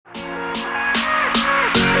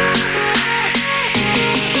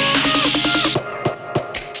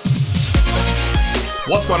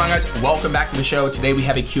What's going on, guys? Welcome back to the show. Today we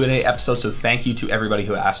have a Q&A episode, so thank you to everybody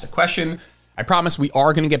who asked a question. I promise we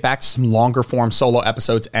are going to get back to some longer form solo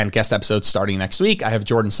episodes and guest episodes starting next week. I have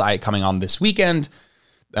Jordan Syatt coming on this weekend.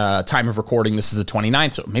 Time of recording, this is the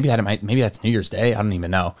 29th, so maybe that's New Year's Day. I don't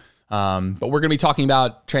even know. But we're going to be talking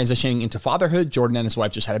about transitioning into fatherhood. Jordan and his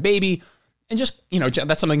wife just had a baby. And just,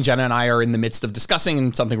 that's something Jenna and I are in the midst of discussing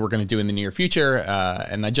and something we're going to do in the near future.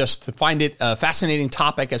 And I just find it a fascinating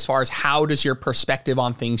topic as far as how does your perspective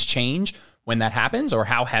on things change when that happens, or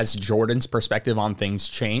how has Jordan's perspective on things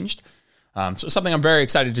changed? So something I'm very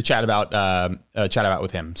excited to chat about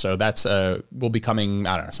with him. So that's will be coming,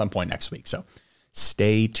 some point next week. So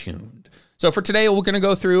stay tuned. So for today, we're going to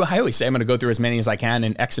go through, I always say I'm going to go through as many as I can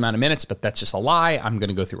in X amount of minutes, but that's just a lie. I'm going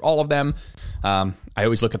to go through all of them. I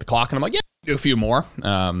always look at the clock and I'm like, yeah, do a few more.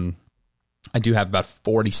 I do have about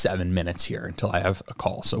 47 minutes here until I have a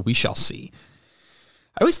call, so we shall see.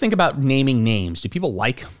 I always think about naming names. Do people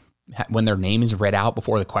like when their name is read out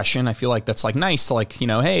before the question? I feel like that's like nice to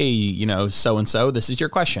hey, so-and-so, this is your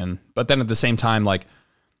question. But then at the same time,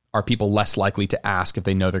 are people less likely to ask if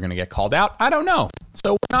they know they're going to get called out? I don't know.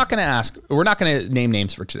 So we're not going to name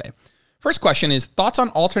names for today. First question is thoughts on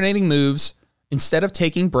alternating moves instead of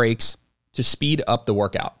taking breaks to speed up the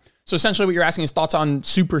workout. So essentially what you're asking is thoughts on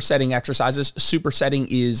supersetting exercises. Supersetting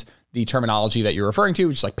is the terminology that you're referring to,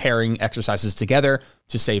 which is like pairing exercises together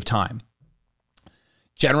to save time.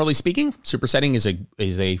 Generally speaking, supersetting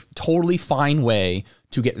is a totally fine way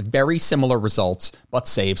to get very similar results, but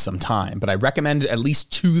save some time. But I recommend at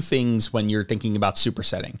least two things when you're thinking about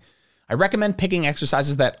supersetting. I recommend picking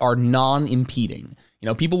exercises that are non-impeding.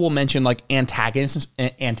 People will mention like antagonist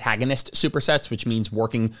supersets, which means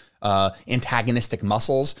working antagonistic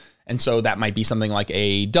muscles. And so that might be something like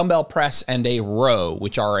a dumbbell press and a row,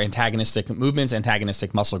 which are antagonistic movements,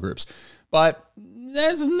 antagonistic muscle groups. But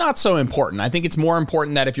that's not so important. I think it's more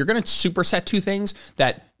important that if you're going to superset two things,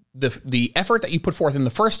 that the effort that you put forth in the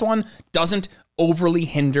first one doesn't overly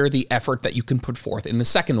hinder the effort that you can put forth in the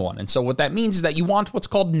second one. And so what that means is that you want what's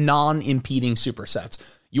called non-impeding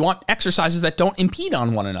supersets. You want exercises that don't impede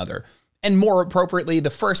on one another. And more appropriately, the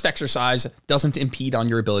first exercise doesn't impede on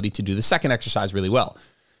your ability to do the second exercise really well.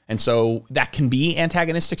 And so that can be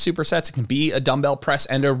antagonistic supersets. It can be a dumbbell press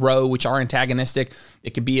and a row, which are antagonistic.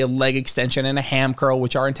 It could be a leg extension and a ham curl,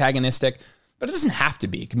 which are antagonistic. But it doesn't have to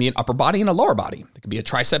be. It can be an upper body and a lower body. It can be a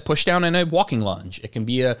tricep push down and a walking lunge. It can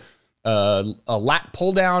be a lat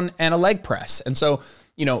pull down and a leg press. And so,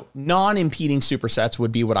 non-impeding supersets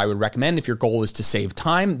would be what I would recommend if your goal is to save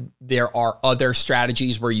time. There are other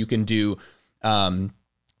strategies where you can do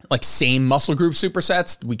same muscle group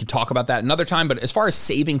supersets. We could talk about that another time. But as far as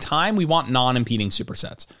saving time, we want non-impeding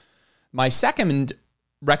supersets. My second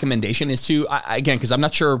recommendation is to, again, because I'm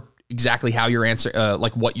not sure exactly how your answer,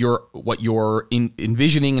 what you're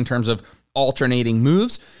envisioning in terms of alternating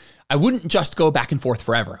moves. I wouldn't just go back and forth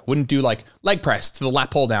forever. I wouldn't do leg press to the lat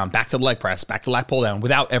pull down, back to the leg press, back to lat pull down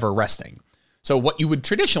without ever resting. So what you would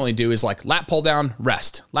traditionally do is lat pull down,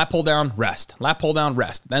 rest, lat pull down, rest, lat pull down,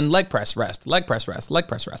 rest, then leg press, rest, leg press, rest, leg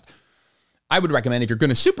press, rest. I would recommend if you're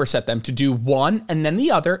going to superset them to do one and then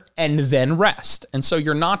the other and then rest. And so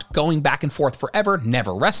you're not going back and forth forever,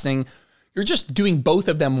 never resting. You're just doing both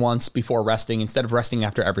of them once before resting instead of resting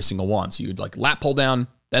after every single one. So you'd lat pull down,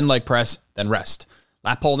 then leg press, then rest.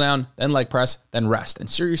 Lat pull down, then leg press, then rest. And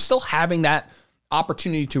so you're still having that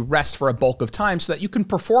opportunity to rest for a bulk of time so that you can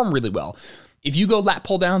perform really well. If you go lat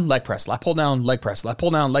pull down, leg press, lat pull down, leg press, lat pull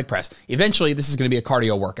down, leg press, eventually this is going to be a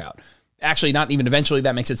cardio workout. Actually, not even eventually.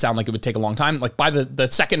 That makes it sound like it would take a long time. By the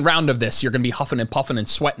second round of this, you're going to be huffing and puffing and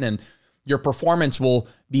sweating, and your performance will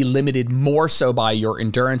be limited more so by your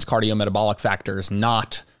endurance cardiometabolic factors,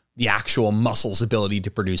 not the actual muscle's ability to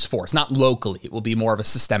produce force. Not locally. It will be more of a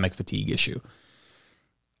systemic fatigue issue.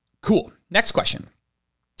 Cool. Next question.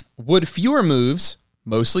 Would fewer moves,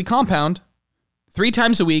 mostly compound, 3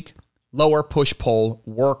 times a week, lower push-pull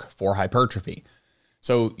work for hypertrophy?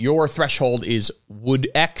 So your threshold is, would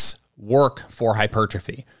X work for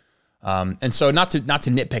hypertrophy? And so not to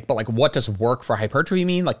nitpick, but what does work for hypertrophy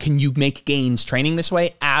mean? Can you make gains training this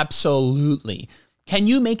way? Absolutely. Can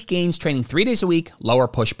you make gains training 3 days a week, lower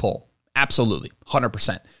push-pull? Absolutely.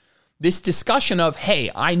 100%. This discussion of,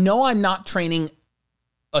 hey, I know I'm not training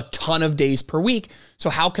a ton of days per week, so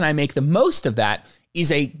how can I make the most of that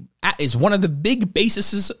is one of the big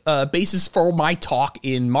bases for my talk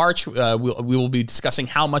in March. We will be discussing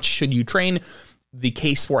how much should you train, the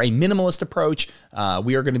case for a minimalist approach.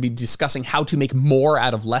 We are going to be discussing how to make more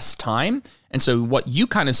out of less time. And so what you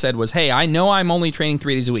kind of said was, hey, I know I'm only training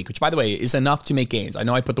 3 days a week, which by the way is enough to make gains. I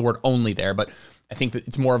know I put the word only there, but I think that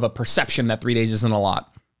it's more of a perception that 3 days isn't a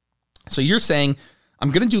lot. So you're saying,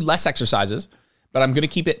 I'm going to do less exercises, but I'm going to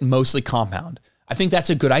keep it mostly compound. I think that's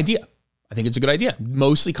a good idea. I think it's a good idea.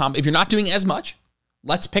 Mostly if you're not doing as much,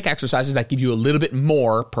 let's pick exercises that give you a little bit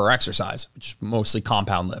more per exercise, which is mostly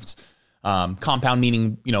compound lifts. Compound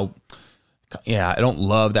meaning, I don't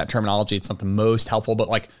love that terminology. It's not the most helpful, but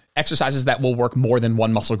like exercises that will work more than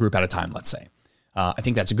one muscle group at a time, let's say. I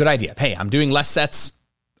think that's a good idea. Hey, I'm doing less sets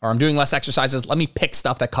or I'm doing less exercises. Let me pick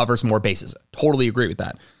stuff that covers more bases. Totally agree with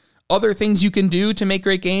that. Other things you can do to make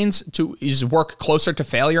great gains is work closer to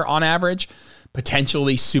failure on average,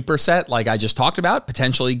 potentially superset like I just talked about,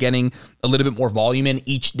 potentially getting a little bit more volume in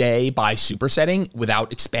each day by supersetting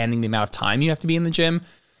without expanding the amount of time you have to be in the gym,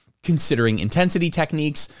 considering intensity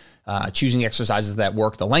techniques, choosing exercises that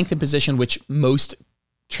work the length and position, which most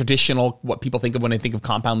traditional, what people think of when they think of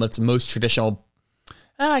compound lifts, most traditional,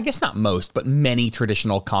 I guess not most, but many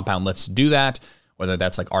traditional compound lifts do that, whether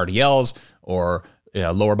that's like RDLs or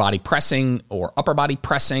lower body pressing or upper body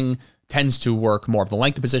pressing tends to work more of the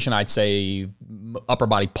length of position. I'd say upper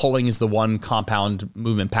body pulling is the one compound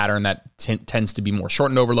movement pattern that tends to be more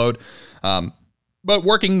shortened overload. But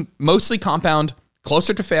working mostly compound,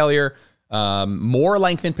 closer to failure, more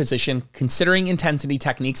length in position, considering intensity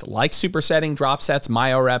techniques like supersetting, drop sets,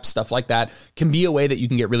 myo reps, stuff like that can be a way that you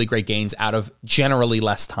can get really great gains out of generally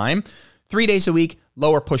less time. 3 days a week,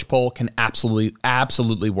 lower push-pull can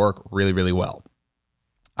absolutely work really, really well.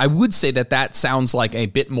 I would say that sounds like a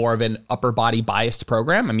bit more of an upper body biased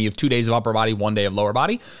program. I mean, you have 2 days of upper body, 1 day of lower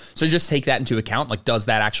body. So just take that into account. Like, does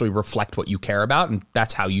that actually reflect what you care about? And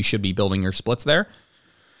that's how you should be building your splits there.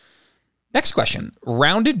 Next question,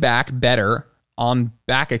 rounded back better on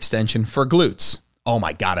back extension for glutes? Oh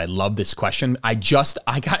my God, I love this question. I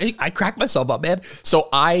cracked myself up, man. So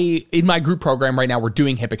in my group program right now, we're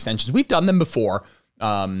doing hip extensions. We've done them before,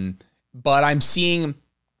 but I'm seeing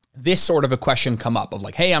this sort of a question come up of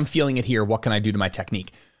like, hey, I'm feeling it here. What can I do to my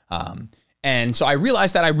technique? And so I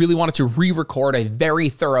realized that I really wanted to re-record a very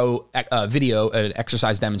thorough video, an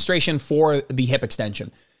exercise demonstration for the hip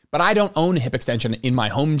extension. But I don't own a hip extension in my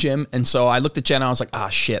home gym. And so I looked at Jenna, I was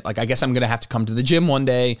like, shit. Like, I guess I'm going to have to come to the gym one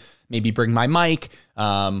day, maybe bring my mic,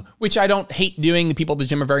 which I don't hate doing. The people at the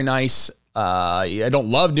gym are very nice. I don't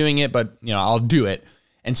love doing it, but I'll do it.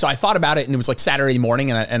 And so I thought about it, and it was like Saturday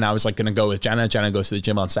morning, and I was like going to go with Jenna. Jenna goes to the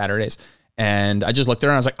gym on Saturdays. And I just looked at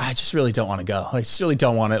her and I was like, I just really don't want to go. I just really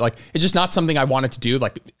don't want it. Like, it's just not something I wanted to do.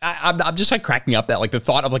 Like, I'm just like cracking up that like the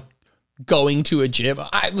thought of like going to a gym.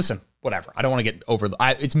 Listen, whatever. I don't want to get over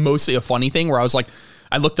it's mostly a funny thing where I was like,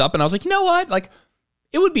 I looked up and I was like, you know what? Like,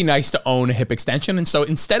 it would be nice to own a hip extension. And so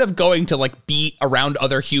instead of going to like be around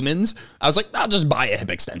other humans, I was like, I'll just buy a hip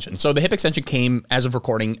extension. So the hip extension came as of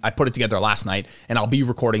recording. I put it together last night, and I'll be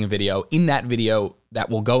recording a video. In that video that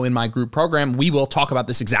will go in my group program, we will talk about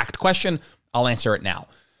this exact question. I'll answer it now.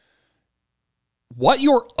 What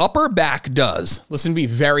your upper back does, listen to me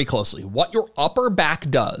very closely. What your upper back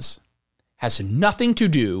does has nothing to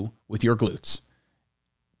do with your glutes,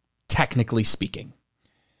 technically speaking.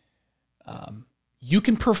 You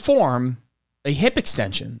can perform a hip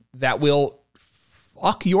extension that will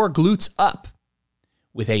fuck your glutes up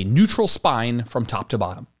with a neutral spine from top to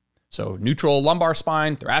bottom. So neutral lumbar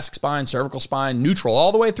spine, thoracic spine, cervical spine, neutral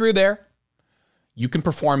all the way through there. You can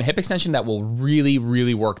perform a hip extension that will really,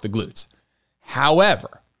 really work the glutes.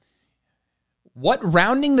 However, what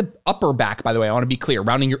rounding the upper back, by the way, I want to be clear,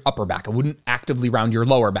 rounding your upper back. I wouldn't actively round your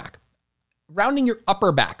lower back. Rounding your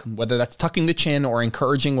upper back, whether that's tucking the chin or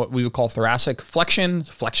encouraging what we would call thoracic flexion,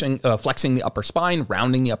 flexing the upper spine,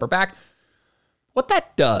 rounding the upper back. What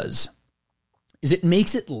that does is it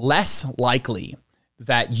makes it less likely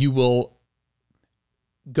that you will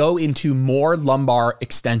go into more lumbar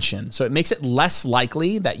extension. So it makes it less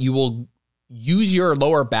likely that you will use your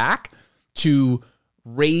lower back to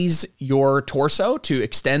raise your torso, to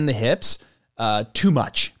extend the hips too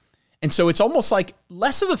much. And so it's almost like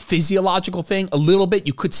less of a physiological thing. A little bit,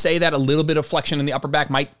 you could say that a little bit of flexion in the upper back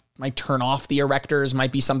might turn off the erectors,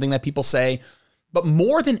 might be something that people say. But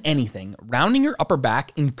more than anything, rounding your upper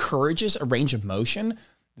back encourages a range of motion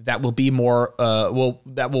that will be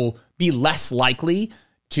less likely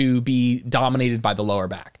to be dominated by the lower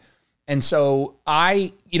back. And so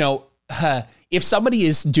if somebody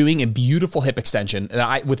is doing a beautiful hip extension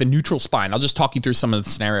with a neutral spine, I'll just talk you through some of the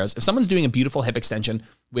scenarios. If someone's doing a beautiful hip extension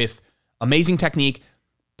with amazing technique,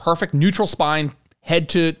 perfect neutral spine, head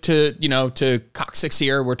to coccyx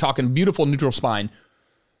here, we're talking beautiful neutral spine,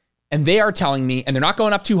 and they are telling me, and they're not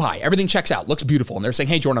going up too high, everything checks out, looks beautiful, and they're saying,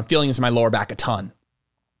 hey, Jordan, I'm feeling this in my lower back a ton.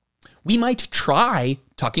 We might try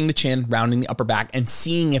tucking the chin, rounding the upper back, and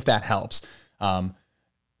seeing if that helps.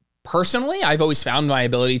 Personally, I've always found my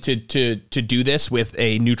ability to do this with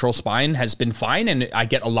a neutral spine has been fine, and I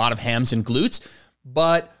get a lot of hams and glutes,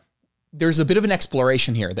 but there's a bit of an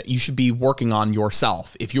exploration here that you should be working on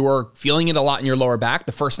yourself. If you're feeling it a lot in your lower back,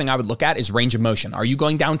 the first thing I would look at is range of motion. Are you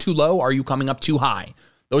going down too low? Are you coming up too high?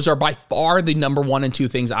 Those are by far the number 1 and 2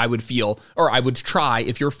 things I would feel, or I would try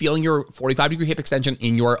if you're feeling your 45-degree hip extension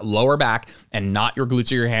in your lower back and not your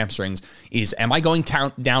glutes or your hamstrings, is am I going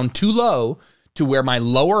down too low to where my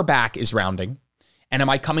lower back is rounding? And am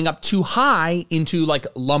I coming up too high into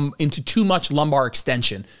into too much lumbar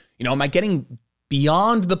extension? Am I getting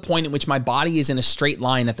beyond the point at which my body is in a straight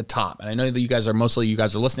line at the top? And I know that you guys are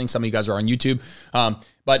listening. Some of you guys are on YouTube,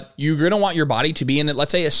 but you're going to want your body to be in,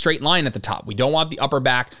 let's say, a straight line at the top. We don't want the upper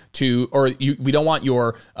back we don't want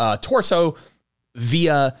your torso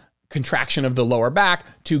via contraction of the lower back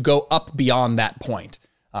to go up beyond that point.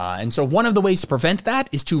 And so one of the ways to prevent that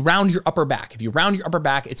is to round your upper back. If you round your upper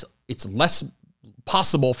back, it's less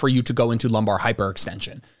possible for you to go into lumbar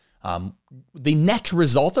hyperextension. The net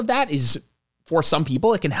result of that is, for some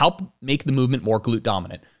people, it can help make the movement more glute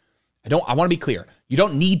dominant. I want to be clear. You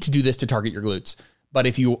don't need to do this to target your glutes. But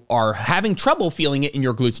if you are having trouble feeling it in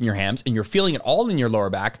your glutes and your hams, and you're feeling it all in your lower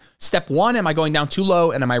back, step 1, am I going down too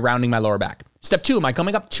low and am I rounding my lower back? Step 2, am I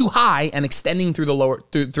coming up too high and extending through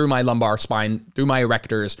through my lumbar spine, through my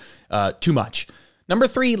erectors too much? Number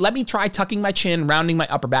 3, let me try tucking my chin, rounding my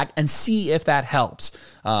upper back, and see if that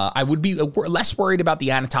helps. I would be less worried about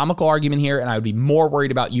the anatomical argument here, and I would be more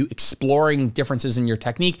worried about you exploring differences in your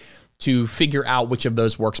technique to figure out which of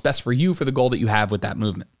those works best for you for the goal that you have with that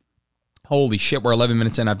movement. Holy shit, we're 11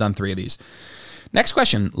 minutes in. I've done 3 of these. Next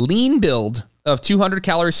question. Lean build of 200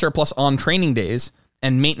 calorie surplus on training days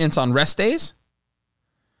and maintenance on rest days.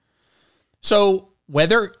 So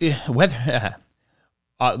whether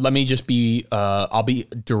let me just be, I'll be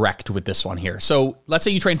direct with this one here. So let's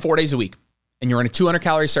say you train 4 days a week and you're in a 200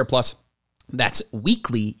 calorie surplus. That's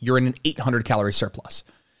weekly. You're in an 800 calorie surplus.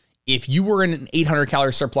 If you were in an 800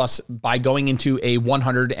 calorie surplus by going into a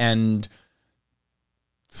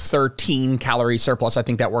 113 calorie surplus, I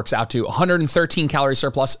think that works out to 113 calorie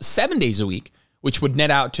surplus 7 days a week, which would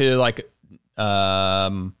net out to like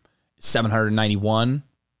 791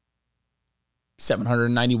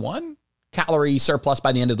 calorie surplus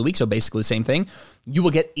by the end of the week. So basically the same thing. You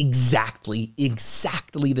will get exactly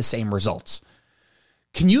the same results.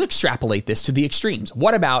 Can you extrapolate this to the extremes?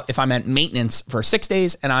 What about if I'm at maintenance for 6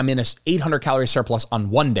 days and I'm in a 800 calorie surplus on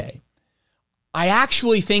 1 day? I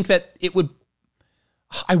actually think that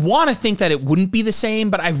I want to think that it wouldn't be the same,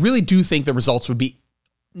 but I really do think the results would be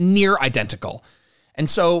near identical. And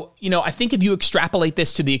so, I think if you extrapolate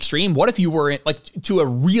this to the extreme, what if you were to a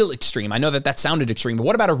real extreme? I know that sounded extreme, but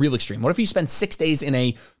what about a real extreme? What if you spend 6 days in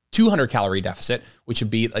a 200 calorie deficit, which would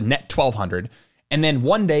be a net 1,200, and then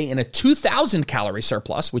 1 day in a 2,000 calorie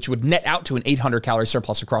surplus, which would net out to an 800 calorie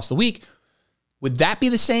surplus across the week? Would that be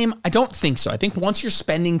the same? I don't think so. I think once you're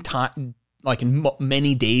spending time,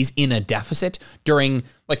 many days in a deficit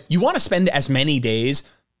you want to spend as many days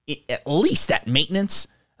at least at maintenance,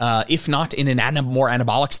 if not in a more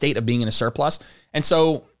anabolic state of being in a surplus. And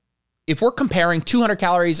so if we're comparing 200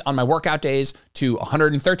 calories on my workout days to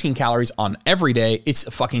 113 calories on every day,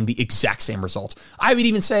 it's fucking the exact same results. I would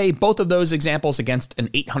even say both of those examples against an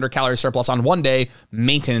 800 calorie surplus on 1 day,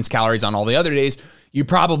 maintenance calories on all the other days, you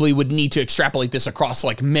probably would need to extrapolate this across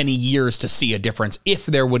many years to see a difference, if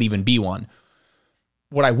there would even be one.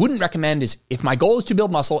 What I wouldn't recommend is, if my goal is to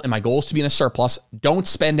build muscle and my goal is to be in a surplus, don't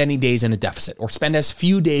spend any days in a deficit, or spend as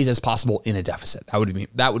few days as possible in a deficit.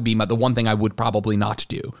 That would be the one thing I would probably not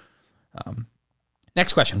do.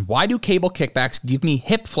 Next question. Why do cable kickbacks give me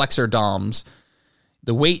hip flexor DOMs?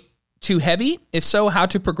 The weight too heavy? If so, how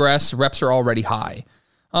to progress? Reps are already high.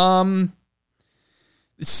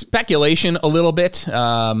 Speculation a little bit.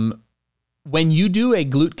 When you do a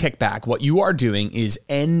glute kickback, what you are doing is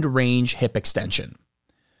end range hip extension.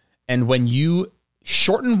 And when you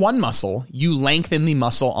shorten one muscle, you lengthen the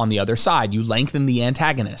muscle on the other side. You lengthen the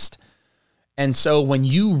antagonist. And so when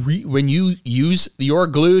you use your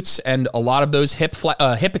glutes and a lot of those hip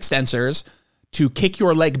extensors to kick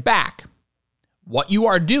your leg back, what you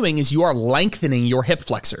are doing is you are lengthening your hip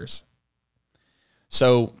flexors.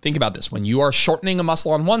 So think about this. When you are shortening a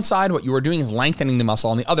muscle on one side, what you are doing is lengthening the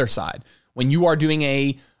muscle on the other side. When you are doing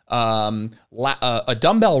a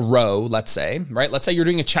dumbbell row, let's say, right? Let's say you're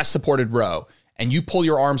doing a chest supported row and you pull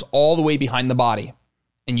your arms all the way behind the body.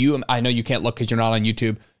 And I know you can't look because you're not on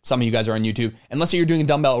YouTube. Some of you guys are on YouTube. And let's say you're doing a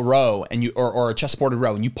dumbbell row and or a chest supported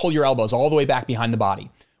row and you pull your elbows all the way back behind the body.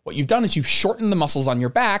 What you've done is you've shortened the muscles on your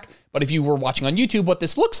back. But if you were watching on YouTube, what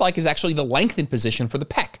this looks like is actually the lengthened position for the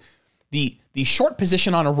pec. The short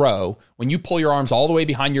position on a row, when you pull your arms all the way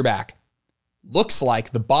behind your back, looks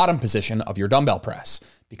like the bottom position of your dumbbell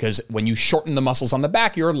press, because when you shorten the muscles on the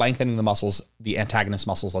back, you're lengthening the muscles, the antagonist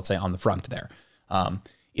muscles, let's say, on the front there.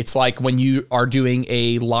 It's like when you are doing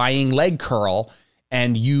a lying leg curl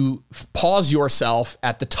and you pause yourself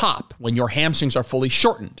at the top when your hamstrings are fully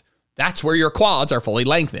shortened. That's where your quads are fully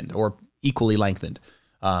lengthened or equally lengthened.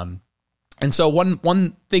 And so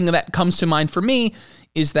one thing that comes to mind for me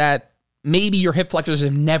is that maybe your hip flexors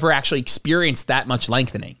have never actually experienced that much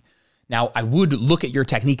lengthening. Now, I would look at your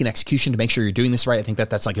technique and execution to make sure you're doing this right. I think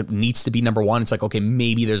that's like, it needs to be number one. It's like, okay,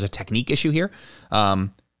 maybe there's a technique issue here.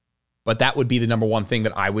 But that would be the number one thing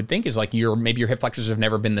that I would think is like maybe your hip flexors have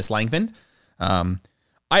never been this lengthened.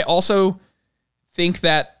 I also think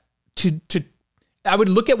that I would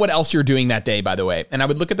look at what else you're doing that day, by the way, and I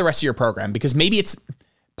would look at the rest of your program, because maybe it's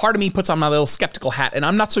part of me puts on my little skeptical hat, and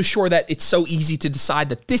I'm not so sure that it's so easy to decide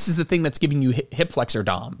that this is the thing that's giving you hip flexor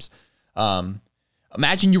DOMs.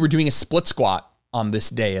 Imagine you were doing a split squat on this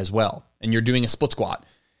day as well, and you're doing a split squat,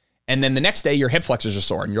 and then the next day your hip flexors are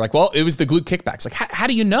sore, and you're like, well, it was the glute kickbacks. Like, how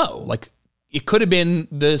do you know? Like, it could have been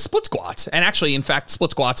the split squats, and actually, in fact,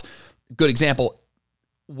 split squats, good example,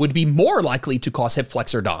 would be more likely to cause hip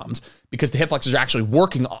flexor DOMs because the hip flexors are actually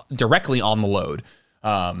working directly on the load.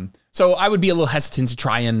 So I would be a little hesitant to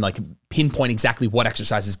try and like pinpoint exactly what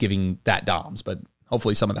exercise is giving that DOMs, but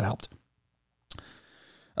hopefully some of that helped.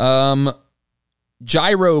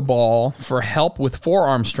 Gyro ball for help with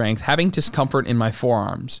forearm strength, having discomfort in my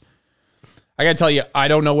forearms. I gotta tell you, I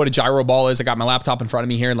don't know what a gyro ball is. I got my laptop in front of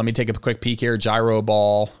me here. Let me take a quick peek here. Gyro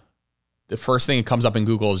ball. The first thing that comes up in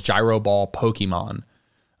Google is gyro ball Pokemon.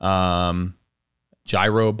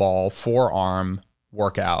 Gyro ball forearm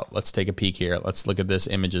workout. Let's take a peek here. Let's look at this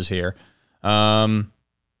images here.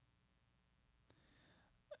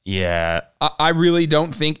 Yeah, I really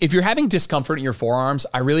don't think, if you're having discomfort in your forearms,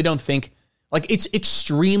 I really don't think, like, it's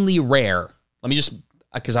extremely rare. Let me just,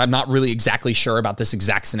 because I'm not really exactly sure about this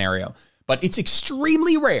exact scenario, but it's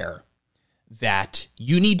extremely rare that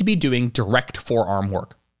you need to be doing direct forearm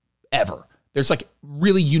work ever. There's like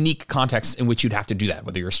really unique contexts in which you'd have to do that,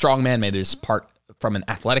 whether you're a strongman, maybe there's part from an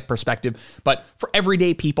athletic perspective, but for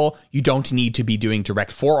everyday people, you don't need to be doing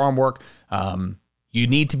direct forearm work. You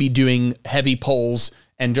need to be doing heavy pulls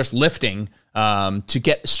and just lifting to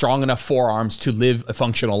get strong enough forearms to live a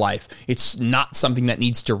functional life. It's not something that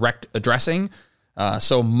needs direct addressing.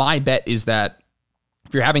 So my bet is that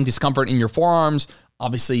if you're having discomfort in your forearms,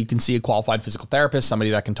 obviously you can see a qualified physical therapist,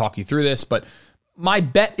 somebody that can talk you through this, but my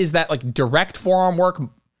bet is that like direct forearm work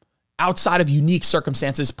outside of unique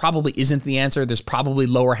circumstances probably isn't the answer. There's probably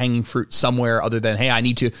lower hanging fruit somewhere other than, hey,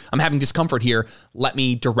 I'm having discomfort here. Let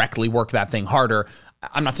me directly work that thing harder.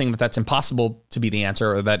 I'm not saying that that's impossible to be the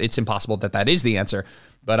answer or that it's impossible that that is the answer,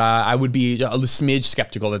 but I would be a smidge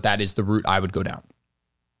skeptical that that is the route I would go down.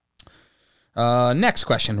 Next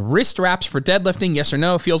question. Wrist wraps for deadlifting, yes or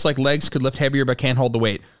no? Feels like legs could lift heavier but can't hold the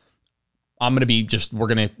weight. We're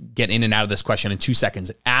going to get in and out of this question in 2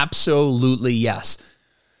 seconds. Absolutely yes.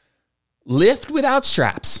 Lift without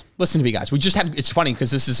straps. Listen to me, guys. It's funny because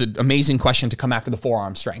this is an amazing question to come after the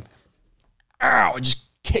forearm strength. Ow, I just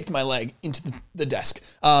kicked my leg into the desk.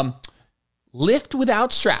 Lift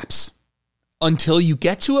without straps until you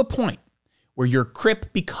get to a point where your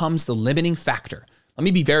grip becomes the limiting factor. Let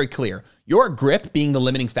me be very clear. Your grip being the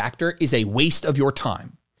limiting factor is a waste of your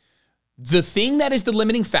time. The thing that is the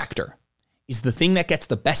limiting factor is the thing that gets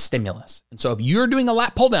the best stimulus. And so if you're doing a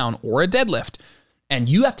lat pull down or a deadlift and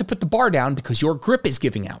you have to put the bar down because your grip is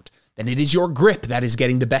giving out, then it is your grip that is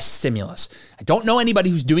getting the best stimulus. I don't know anybody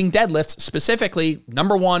who's doing deadlifts specifically,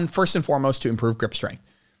 number one, first and foremost, to improve grip strength.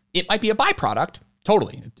 It might be a byproduct.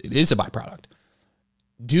 Totally. It is a byproduct.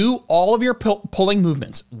 Do all of your pulling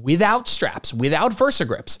movements without straps, without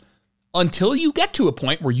VersaGrips, until you get to a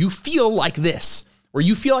point where you feel like this, where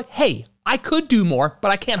you feel like, hey, I could do more,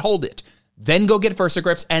 but I can't hold it. Then go get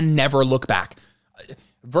VersaGrips and never look back.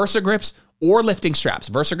 VersaGrips or lifting straps.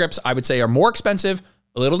 VersaGrips, I would say, are more expensive,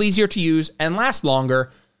 a little easier to use, and last longer.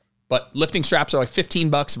 But lifting straps are like $15.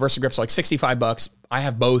 VersaGrips are like $65. I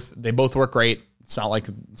have both. They both work great. It's not like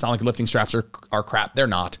lifting straps are crap. They're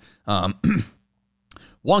not.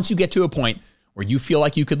 Once you get to a point where you feel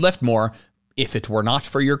like you could lift more, if it were not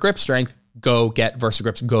for your grip strength, go get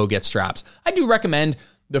VersaGrips, go get straps. I do recommend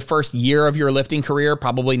the first year of your lifting career,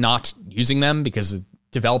 probably not using them because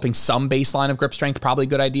developing some baseline of grip strength, probably a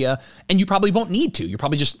good idea. And you probably won't need to. You're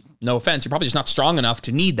probably just, no offense, you're probably just not strong enough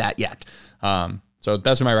to need that yet. So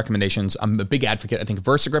those are my recommendations. I'm a big advocate. I think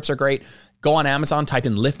VersaGrips are great. Go on Amazon, type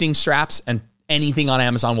in lifting straps, and anything on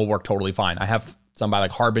Amazon will work totally fine. I have some by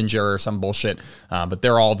like Harbinger or some bullshit, but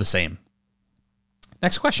they're all the same.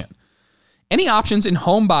 Next question. Any options in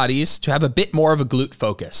home bodies to have a bit more of a glute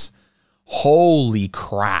focus? Holy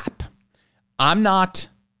crap. I need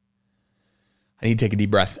to take a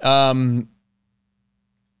deep breath.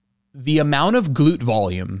 The amount of glute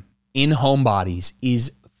volume in home bodies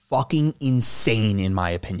is fucking insane, in my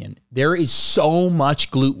opinion. There is so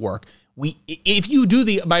much glute work. If you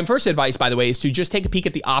do my first advice, by the way, is to just take a peek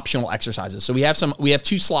at the optional exercises. So we have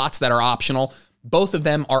 2 slots that are optional. Both of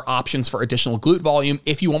them are options for additional glute volume.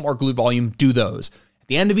 If you want more glute volume, do those. At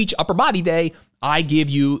the end of each upper body day, I give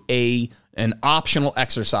you an optional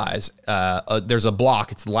exercise. There's a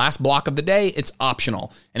block. It's the last block of the day. It's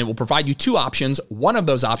optional, and it will provide you 2 options. One of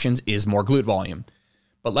those options is more glute volume.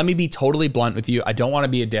 But let me be totally blunt with you. I don't want to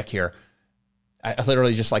be a dick here. I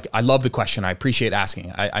literally just I love the question. I appreciate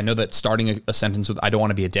asking. I know that starting a sentence with "I don't want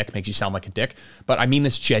to be a dick" makes you sound like a dick, but I mean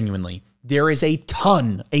this genuinely. There is a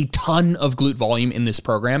ton of glute volume in this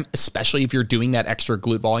program, especially if you're doing that extra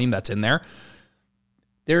glute volume that's in there.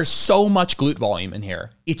 There's so much glute volume in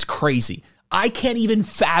here. It's crazy. I can't even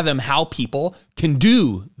fathom how people can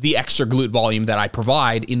do the extra glute volume that I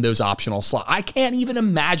provide in those optional slots. I can't even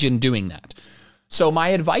imagine doing that. So my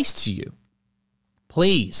advice to you,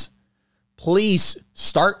 please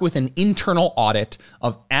start with an internal audit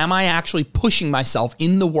of, am I actually pushing myself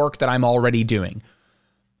in the work that I'm already doing?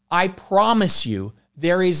 I promise you,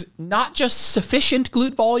 there is not just sufficient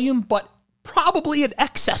glute volume, but probably an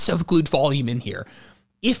excess of glute volume in here.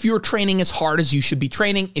 If you're training as hard as you should be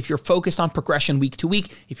training, if you're focused on progression week to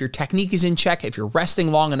week, if your technique is in check, if you're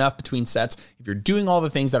resting long enough between sets, if you're doing all the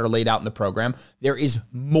things that are laid out in the program, there is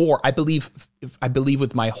more. I believe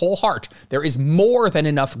with my whole heart, there is more than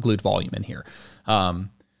enough glute volume in here.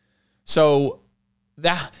 So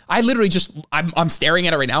that I literally I'm staring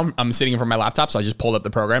at it right now. I'm sitting in front of my laptop, so I just pulled up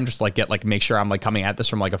the program just to make sure I'm coming at this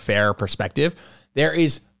from a fair perspective. There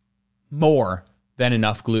is more than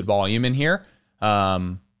enough glute volume in here.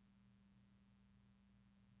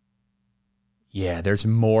 There's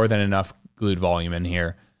more than enough glute volume in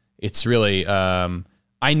here. It's really,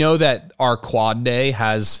 I know that our quad day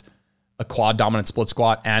has a quad dominant split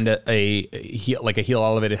squat and a heel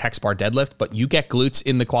elevated hex bar deadlift, but you get glutes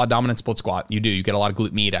in the quad dominant split squat. You get a lot of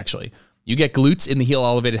glute med actually. You get glutes in the heel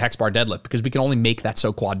elevated hex bar deadlift because we can only make that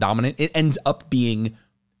so quad dominant. It ends up being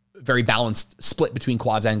very balanced split between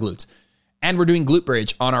quads and glutes. And we're doing glute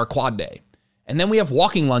bridge on our quad day. And then we have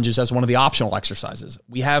walking lunges as one of the optional exercises.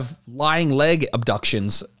 We have lying leg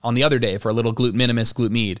abductions on the other day for a little glute minimus,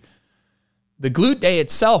 glute med. The glute day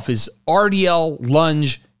itself is RDL,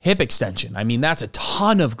 lunge, hip extension. I mean, that's a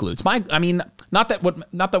ton of glutes. Not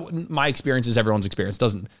that my experience is everyone's experience,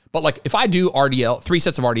 doesn't. But if I do RDL, 3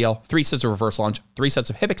 sets of RDL, 3 sets of reverse lunge, 3 sets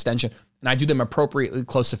of hip extension, and I do them appropriately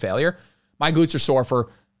close to failure, my glutes are sore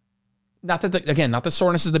for, not that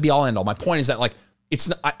soreness is the be all end all. My point is that it's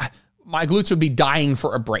not, my glutes would be dying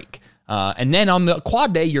for a break. And then on the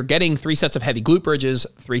quad day, you're getting 3 sets of heavy glute bridges,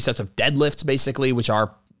 3 sets of deadlifts, basically, which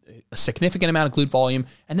are a significant amount of glute volume.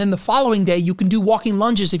 And then the following day, you can do walking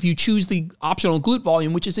lunges if you choose the optional glute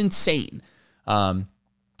volume, which is insane.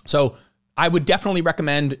 So I would definitely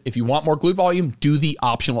recommend, if you want more glute volume, do the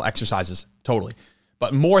optional exercises. Totally.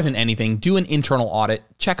 But more than anything, do an internal audit,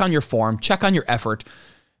 check on your form, check on your effort,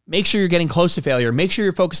 make sure you're getting close to failure, make sure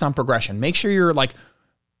you're focused on progression, make sure you're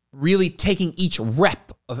really taking each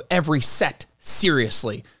rep of every set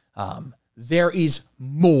seriously. There is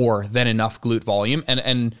more than enough glute volume.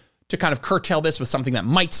 And to kind of curtail this with something that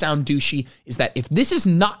might sound douchey is that if this is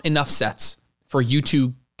not enough sets for you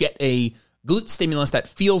to get a glute stimulus that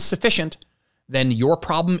feels sufficient, then your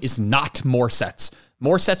problem is not more sets.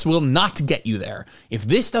 More sets will not get you there. If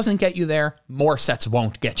this doesn't get you there, more sets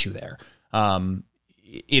won't get you there.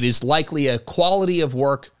 It is likely a quality of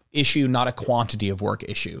work issue, not a quantity of work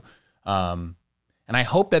issue. And I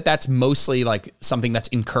hope that that's mostly something that's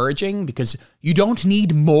encouraging, because you don't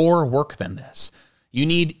need more work than this. You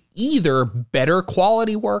need either better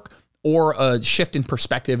quality work or a shift in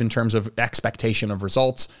perspective in terms of expectation of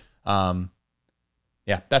results.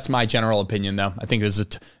 That's my general opinion though. I think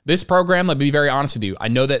this program, let me be very honest with you. I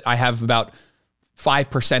know that I have about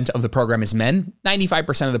 5% of the program is men.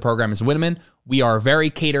 95% of the program is women. We are very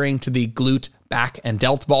catering to the glute, back, and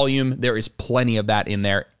delt volume. There is plenty of that in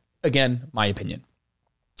there. Again, my opinion.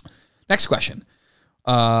 Next question.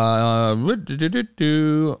 A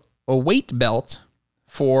weight belt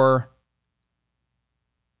for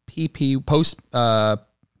PP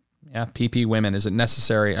PP women. Is it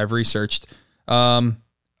necessary? I've researched.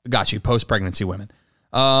 Got you. Post-pregnancy women.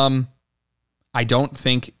 I don't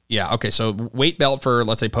think, okay, so weight belt for,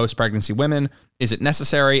 let's say, post-pregnancy women, is it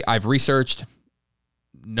necessary? I've researched.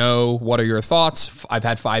 No. What are your thoughts? I've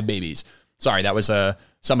had 5 babies. Sorry, that was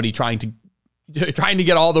somebody trying to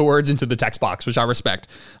get all the words into the text box, which I respect.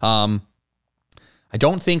 I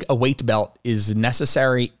don't think a weight belt is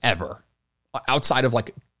necessary ever outside of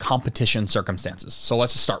like competition circumstances. So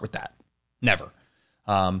let's just start with that. Never.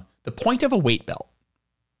 The point of a weight belt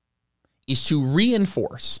is to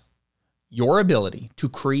reinforce your ability to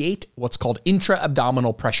create what's called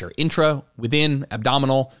intra-abdominal pressure. Intra, within,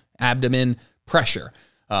 abdominal, abdomen, pressure.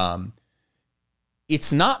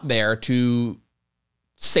 It's not there to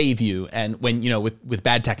save you and when, with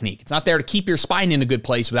bad technique. It's not there to keep your spine in a good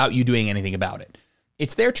place without you doing anything about it.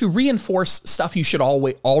 It's there to reinforce stuff you should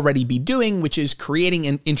already be doing, which is creating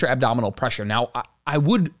an intra-abdominal pressure. Now, I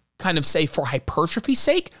would kind of say for hypertrophy's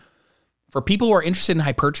sake, for people who are interested in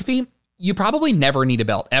hypertrophy, you probably never need a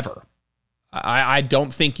belt ever. I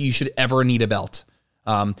don't think you should ever need a belt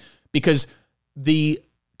because the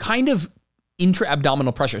kind of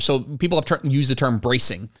intra-abdominal pressure, so people have used the term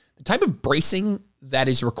bracing. The type of bracing that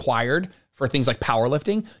is required for things like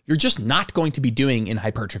powerlifting, you're just not going to be doing in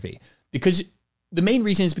hypertrophy because the main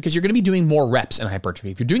reason is because you're going to be doing more reps in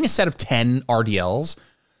hypertrophy. If you're doing a set of 10 RDLs,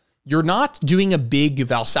 you're not doing a big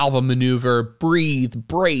Valsalva maneuver, breathe,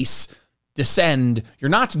 brace, descend. You're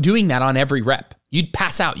not doing that on every rep. You'd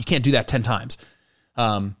pass out. You can't do that 10 times.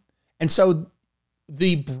 And so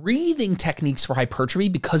the breathing techniques for hypertrophy,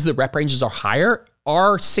 because the rep ranges are higher,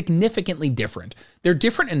 are significantly different. They're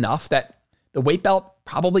different enough that the weight belt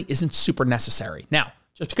probably isn't super necessary. Now,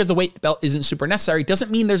 just because the weight belt isn't super necessary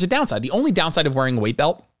doesn't mean there's a downside. The only downside of wearing a weight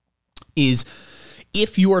belt is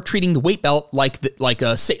if you are treating the weight belt like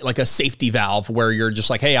a safety valve where you're just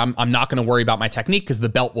like, hey, I'm not going to worry about my technique because the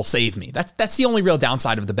belt will save me. That's the only real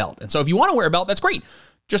downside of the belt. And so if you want to wear a belt, that's great.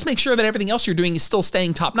 Just make sure that everything else you're doing is still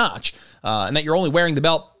staying top notch and that you're only wearing the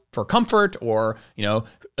belt for comfort or,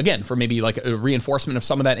 again, for maybe like a reinforcement of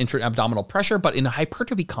some of that intra-abdominal pressure. But in a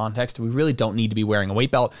hypertrophy context, we really don't need to be wearing a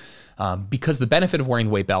weight belt because the benefit of wearing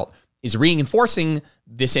the weight belt is reinforcing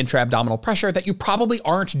this intra-abdominal pressure that you probably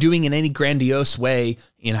aren't doing in any grandiose way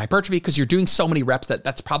in hypertrophy because you're doing so many reps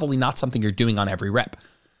that's probably not something you're doing on every rep.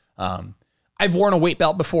 I've worn a weight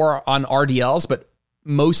belt before on RDLs, but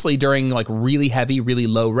mostly during like really heavy, really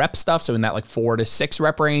low rep stuff. So in that like 4 to 6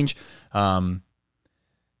 rep range.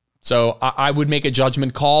 So I would make a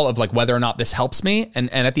judgment call of like whether or not this helps me. And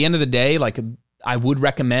at the end of the day, like I would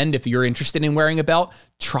recommend if you're interested in wearing a belt,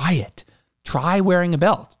 try it. Try wearing a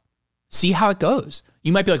belt. See how it goes.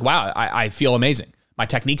 You might be like, wow, I feel amazing. My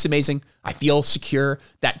technique's amazing. I feel secure.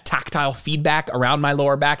 That tactile feedback around my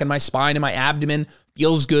lower back and my spine and my abdomen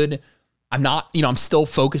feels good. I'm not, I'm still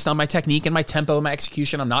focused on my technique and my tempo and my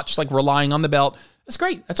execution. I'm not just like relying on the belt. That's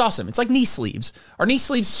great. That's awesome. It's like knee sleeves. Are knee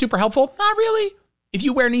sleeves super helpful? Not really. If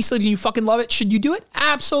you wear knee sleeves and you fucking love it, should you do it?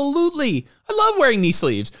 Absolutely. I love wearing knee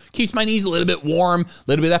sleeves. Keeps my knees a little bit warm. A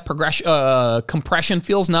little bit of that compression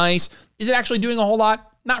feels nice. Is it actually doing a whole lot?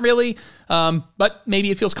 Not really, but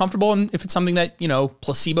maybe it feels comfortable. And if it's something that,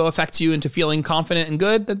 placebo affects you into feeling confident and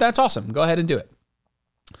good, that's awesome. Go ahead and do it.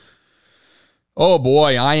 Oh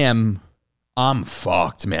boy, I'm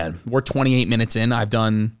fucked, man. We're 28 minutes in. I've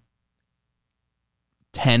done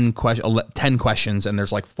 10 questions and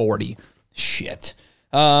there's like 40. Shit.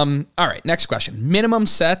 All right, next question. Minimum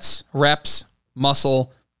sets, reps,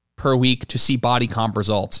 muscle per week to see body comp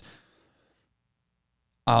results.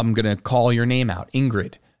 I'm going to call your name out.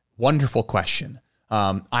 Ingrid, wonderful question.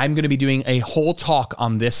 I'm going to be doing a whole talk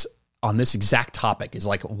on this exact topic is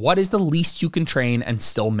like, what is the least you can train and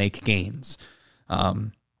still make gains?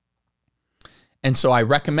 And so I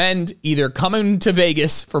recommend either coming to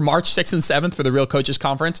Vegas for March 6th and 7th for the Real Coaches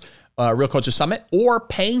Conference, Real Coaches Summit, or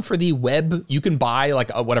paying for the web. You can buy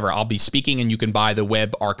whatever, I'll be speaking and you can buy the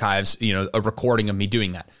web archives, a recording of me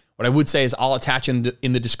doing that. What I would say is I'll attach in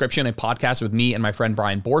the description a podcast with me and my friend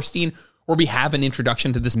Brian Borstein, where we have an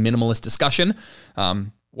introduction to this minimalist discussion.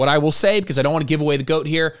 What I will say, because I don't want to give away the goat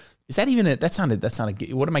here, is that even that's not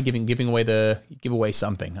a, what am I giving away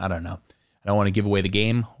something? I don't know. I don't want to give away the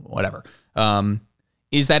game, whatever.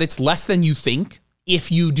 Is that it's less than you think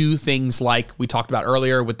if you do things like we talked about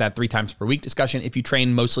earlier with that 3 times per week discussion. If you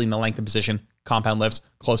train mostly in the length of position, compound lifts,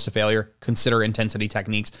 close to failure, consider intensity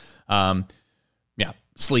techniques,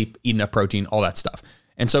 sleep, eat enough protein, all that stuff.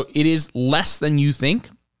 And so it is less than you think.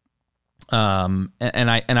 And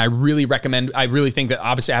I really recommend, I really think that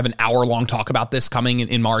obviously I have an hour-long talk about this coming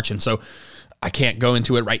in March. And so I can't go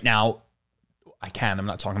into it right now. I'm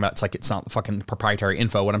not talking about, it's not fucking proprietary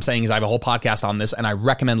info. What I'm saying is I have a whole podcast on this and I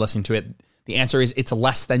recommend listening to it. The answer is it's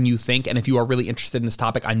less than you think. And if you are really interested in this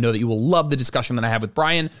topic, I know that you will love the discussion that I have with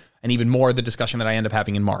Brian and even more the discussion that I end up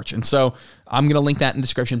having in March. And so I'm going to link that in the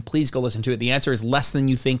description. Please go listen to it. The answer is less than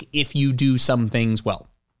you think if you do some things well.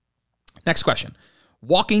 Next question.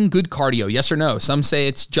 Walking good cardio, yes or no? Some say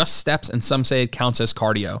it's just steps and some say it counts as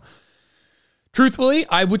cardio. Truthfully,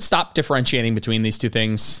 I would stop differentiating between these two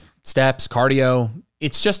things. Steps, cardio,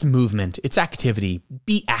 it's just movement. It's activity.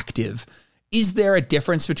 Be active. Is there a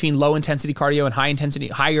difference between low intensity cardio and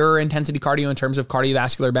higher intensity cardio in terms of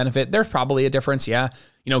cardiovascular benefit? There's probably a difference, yeah.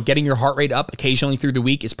 Getting your heart rate up occasionally through the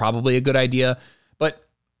week is probably a good idea. But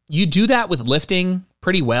you do that with lifting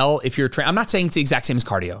pretty well if you're I'm not saying it's the exact same as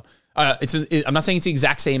cardio. I'm not saying it's the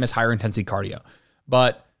exact same as higher intensity cardio,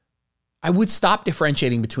 but I would stop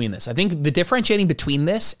differentiating between this. I think the differentiating between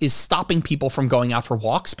this is stopping people from going out for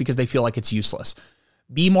walks because they feel like it's useless.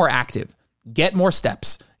 Be more active, get more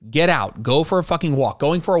steps, get out, go for a fucking walk.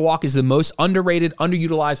 Going for a walk is the most underrated,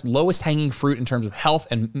 underutilized, lowest hanging fruit in terms of health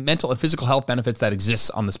and mental and physical health benefits that exists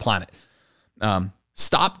on this planet.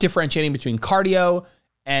 Stop differentiating between cardio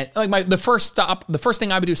and the first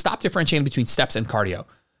thing I would do is stop differentiating between steps and cardio.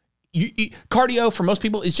 Cardio for most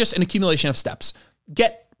people is just an accumulation of steps.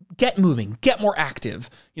 Get moving, get more active,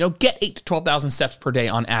 get 8 to 12,000 steps per day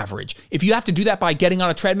on average. If you have to do that by getting on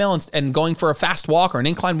a treadmill and going for a fast walk or an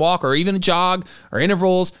incline walk or even a jog or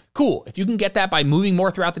intervals, cool. If you can get that by moving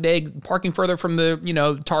more throughout the day, parking further from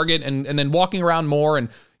the target and then walking around more and,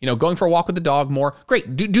 going for a walk with the dog more,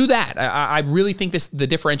 great, do that. I really think the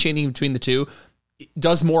differentiating between the two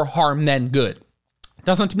does more harm than good.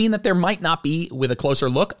 Doesn't mean that there might not be, with a closer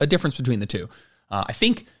look, a difference between the two. I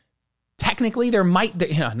think technically there might,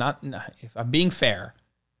 if I'm being fair,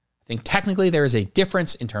 I think technically there is a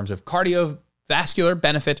difference in terms of cardiovascular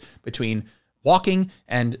benefit between walking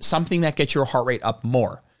and something that gets your heart rate up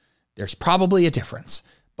more. There's probably a difference.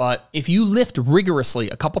 But if you lift rigorously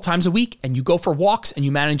a couple times a week and you go for walks and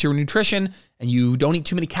you manage your nutrition and you don't eat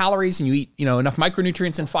too many calories and you eat, enough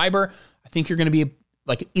micronutrients and fiber, I think you're going to be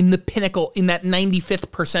like in the pinnacle, in that 95th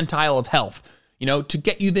percentile of health. To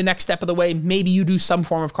get you the next step of the way, maybe you do some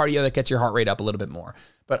form of cardio that gets your heart rate up a little bit more.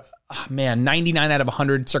 But 99 out of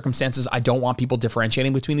 100 circumstances, I don't want people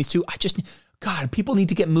differentiating between these two. People need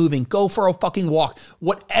to get moving. Go for a fucking walk.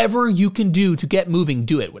 Whatever you can do to get moving,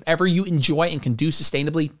 do it. Whatever you enjoy and can do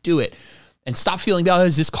sustainably, do it. And stop feeling,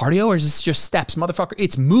 is this cardio or is this just steps? Motherfucker,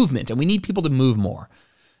 it's movement and we need people to move more.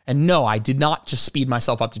 And no, I did not just speed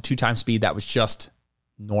myself up to 2 times speed. That was just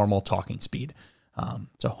normal talking speed.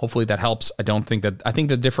 So hopefully that helps. I think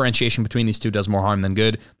the differentiation between these two does more harm than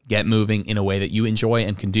good. Get moving in a way that you enjoy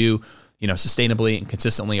and can do, sustainably and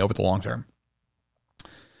consistently over the long term.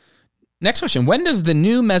 Next question. When does the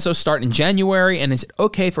new meso start in January? And is it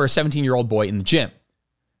okay for a 17-year-old boy in the gym?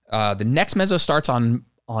 The next meso starts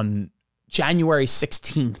on January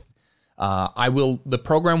 16th. The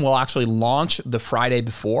program will actually launch the Friday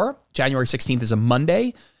before. January 16th is a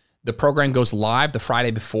Monday. The program goes live the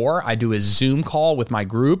Friday before. I do a Zoom call with my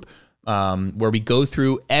group where we go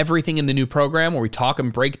through everything in the new program, where we talk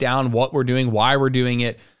and break down what we're doing, why we're doing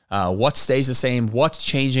it, what stays the same, what's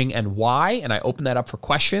changing, and why. And I open that up for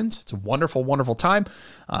questions. It's a wonderful, wonderful time.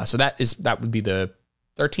 So that would be the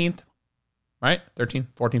 13th, right? 13,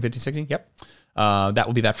 14, 15, 16. Yep. That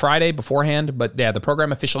will be that Friday beforehand. But yeah, the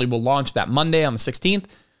program officially will launch that Monday on the 16th.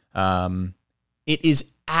 It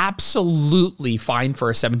is absolutely fine for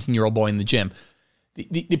a 17-year-old boy in the gym.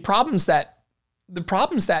 The problems that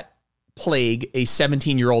plague a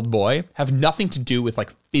 17-year-old boy have nothing to do with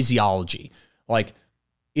like physiology.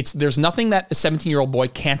 There's nothing that a 17-year-old boy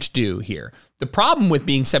can't do here. The problem with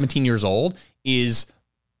being 17 years old is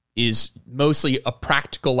mostly a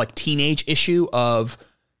practical like teenage issue of.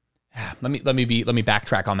 Let me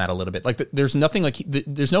backtrack on that a little bit. There's nothing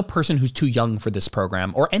there's no person who's too young for this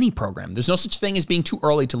program or any program. There's no such thing as being too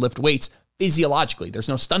early to lift weights physiologically. There's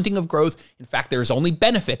no stunting of growth. In fact, there's only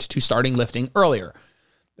benefit to starting lifting earlier.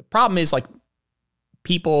 The problem is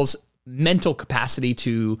people's mental capacity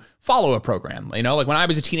to follow a program. When I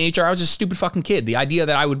was a teenager, I was a stupid fucking kid. The idea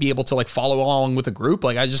that I would be able to follow along with a group,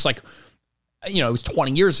 I just it was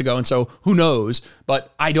 20 years ago, and so who knows,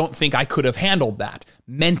 but I don't think I could have handled that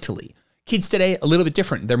mentally. Kids today, a little bit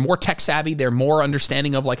different. They're more tech savvy. They're more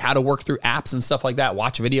understanding of how to work through apps and stuff like that,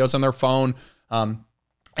 watch videos on their phone.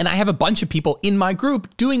 And I have a bunch of people in my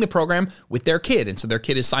group doing the program with their kid. And so their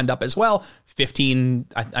kid is signed up as well. 15,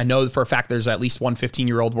 I know for a fact there's at least one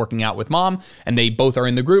 15-year-old working out with mom, and they both are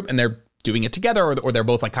in the group and they're doing it together, or they're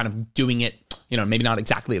both kind of doing it, maybe not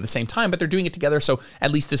exactly at the same time, but they're doing it together. So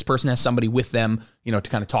at least this person has somebody with them, to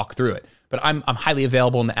kind of talk through it. But I'm highly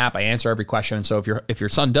available in the app. I answer every question. And so if your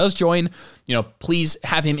son does join, please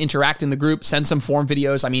have him interact in the group, send some form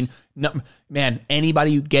videos. I mean,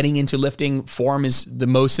 anybody getting into lifting, form is the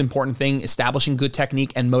most important thing. Establishing good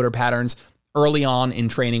technique and motor patterns early on in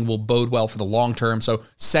training will bode well for the long term. So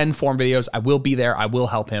send form videos. I will be there. I will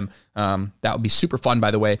help him. That would be super fun,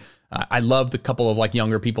 by the way. I love the couple of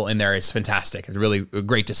younger people in there. It's fantastic. It's really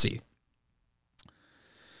great to see.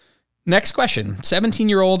 Next question.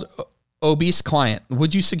 17-year-old obese client.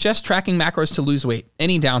 Would you suggest tracking macros to lose weight?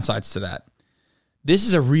 Any downsides to that? This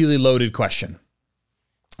is a really loaded question.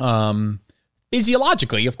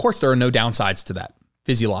 Physiologically, of course, there are no downsides to that.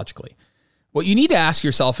 Physiologically. What you need to ask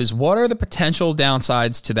yourself is, what are the potential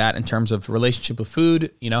downsides to that in terms of relationship with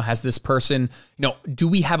food? Has this person, do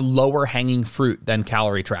we have lower hanging fruit than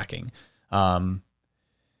calorie tracking? I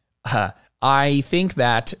think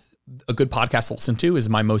that a good podcast to listen to is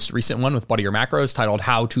my most recent one with Buddy Your Macros, titled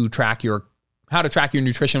How to Track Your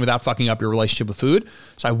Nutrition Without Fucking Up Your Relationship with Food.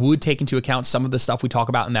 So I would take into account some of the stuff we talk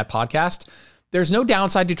about in that podcast. There's no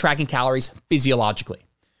downside to tracking calories physiologically,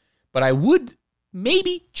 but I would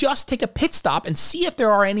maybe just take a pit stop and see if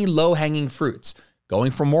there are any low-hanging fruits.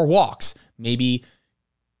 Going for more walks, maybe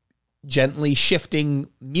gently shifting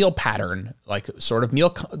meal pattern,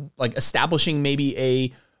 establishing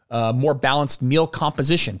maybe a more balanced meal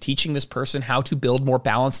composition, teaching this person how to build more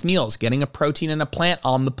balanced meals, getting a protein and a plant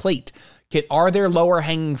on the plate. Are there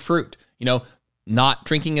lower-hanging fruit? Not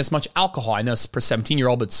drinking as much alcohol. I know for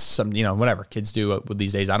 17-year-old, but some, whatever kids do with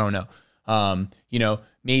these days, I don't know.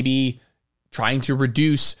 Maybe trying to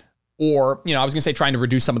reduce, or, I was going to say trying to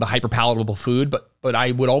reduce some of the hyperpalatable food, but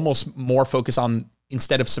I would almost more focus on,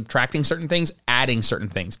 instead of subtracting certain things, adding certain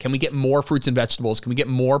things. Can we get more fruits and vegetables? Can we get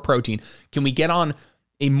more protein? Can we get on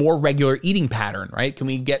a more regular eating pattern, right? Can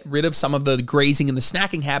we get rid of some of the grazing and the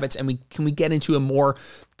snacking habits, and can we get into a more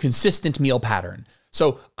consistent meal pattern?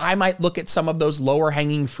 So I might look at some of those lower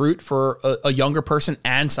hanging fruit for a younger person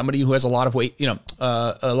and somebody who has a lot of weight,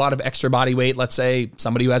 a lot of extra body weight, let's say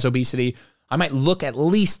somebody who has obesity. I might look at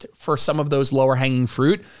least for some of those lower hanging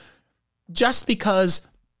fruit, just because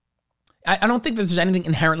I don't think that there's anything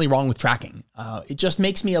inherently wrong with tracking. It just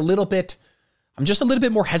makes me I'm just a little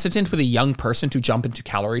bit more hesitant with a young person to jump into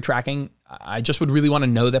calorie tracking. I just would really want to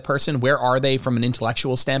know that person. Where are they from an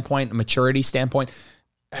intellectual standpoint, a maturity standpoint?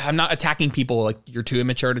 I'm not attacking people like you're too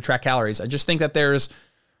immature to track calories. I just think that there's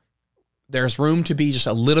room to be just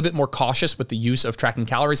a little bit more cautious with the use of tracking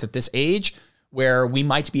calories at this age, where we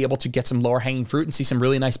might be able to get some lower hanging fruit and see some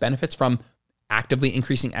really nice benefits from actively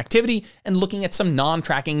increasing activity and looking at some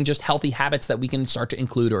non-tracking, just healthy habits that we can start to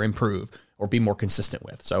include or improve or be more consistent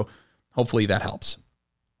with. So hopefully that helps.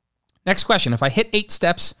 Next question. If I hit 8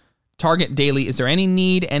 steps target daily, is there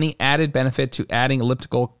any added benefit to adding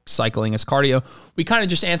elliptical cycling as cardio? We kind of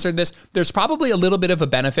just answered this. There's probably a little bit of a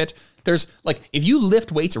benefit. There's if you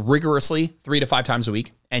lift weights rigorously 3 to 5 times a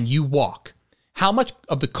week and you walk, how much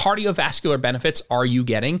of the cardiovascular benefits are you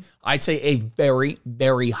getting? I'd say a very,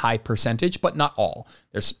 very high percentage, but not all.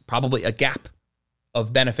 There's probably a gap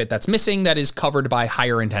of benefit that's missing that is covered by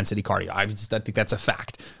higher intensity cardio. I think that's a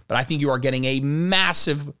fact. But I think you are getting a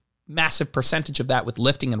massive, massive percentage of that with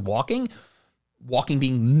lifting and walking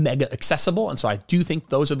being mega accessible. And so I do think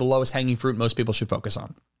those are the lowest hanging fruit most people should focus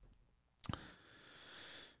on.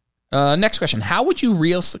 Next question. How would you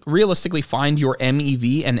realistically find your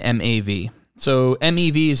MEV and MAV? So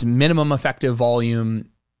MEV is minimum effective volume,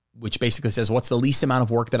 which basically says what's the least amount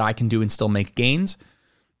of work that I can do and still make gains.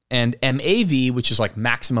 And MAV, which is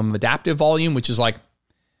maximum adaptive volume, which is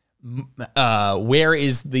where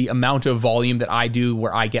is the amount of volume that I do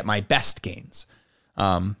where I get my best gains.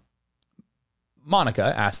 Monica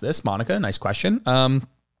asked this. Monica, nice question. I'm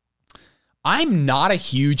not a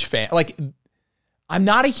huge fan. I'm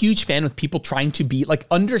not a huge fan with people trying to be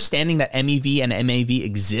understanding that MEV and MAV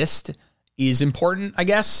exist is important, I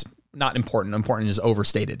guess. Not important. Important is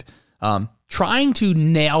overstated. Trying to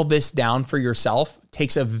nail this down for yourself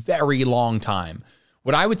takes a very long time.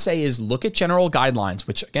 What I would say is look at general guidelines,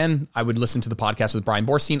 which again, I would listen to the podcast with Brian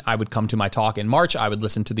Borstein. I would come to my talk in March. I would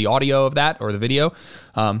listen to the audio of that or the video.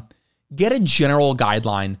 Get a general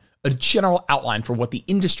guideline, a general outline for what the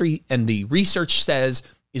industry and the research says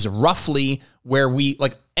is roughly where we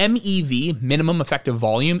MEV, minimum effective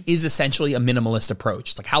volume, is essentially a minimalist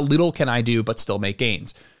approach. It's how little can I do but still make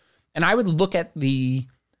gains? And I would look at the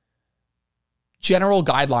general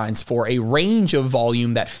guidelines for a range of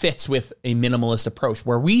volume that fits with a minimalist approach,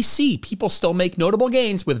 where we see people still make notable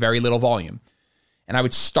gains with very little volume. And I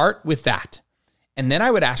would start with that. And then I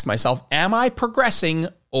would ask myself, am I progressing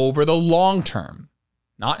over the long term,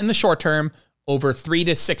 not in the short term, over 3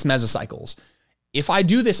 to 6 mesocycles. If I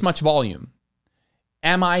do this much volume,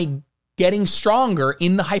 am I getting stronger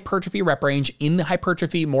in the hypertrophy rep range, in the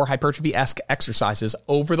hypertrophy, more hypertrophy-esque exercises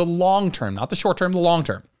over the long term, not the short term, the long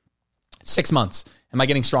term? 6 months. Am I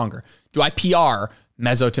getting stronger? Do I PR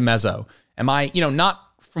meso to meso? Am I, not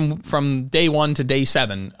from day 1 to day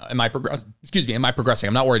 7? Am I progressing?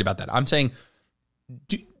 I'm not worried about that. I'm saying,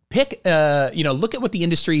 look at what the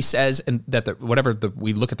industry says, and that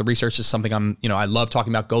we look at the research is something I love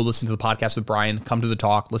talking about. Go listen to the podcast with Brian, come to the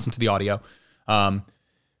talk, listen to the audio, and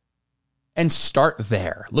start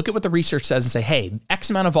there. Look at what the research says and say, hey, X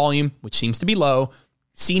amount of volume, which seems to be low,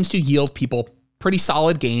 seems to yield people pretty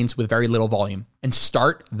solid gains with very little volume, and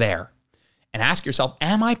start there. And ask yourself,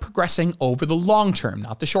 am I progressing over the long term?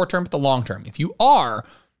 Not the short term, but the long term. If you are,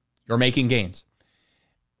 you're making gains.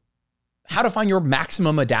 How to find your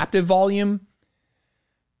maximum adaptive volume?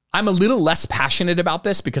 I'm a little less passionate about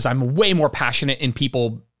this because I'm way more passionate in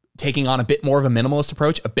people taking on a bit more of a minimalist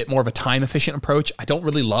approach, a bit more of a time efficient approach. I don't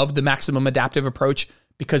really love the maximum adaptive approach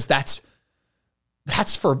because that's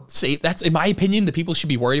in my opinion, the people who should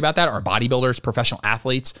be worried about that are bodybuilders, professional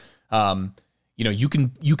athletes. You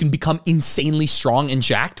can become insanely strong and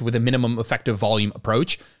jacked with a minimum effective volume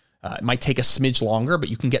approach. It might take a smidge longer, but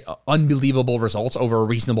you can get unbelievable results over a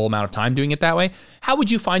reasonable amount of time doing it that way. How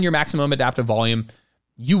would you find your maximum adaptive volume?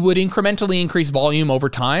 You would incrementally increase volume over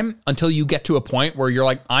time until you get to a point where you're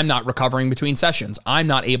like, I'm not recovering between sessions. I'm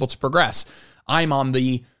not able to progress. I'm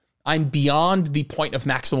beyond the point of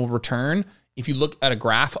maximal return. If you look at a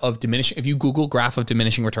graph of diminishing, if you Google graph of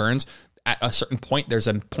diminishing returns, at a certain point, there's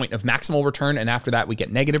a point of maximal return. And after that, we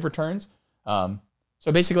get negative returns.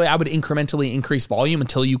 So basically, I would incrementally increase volume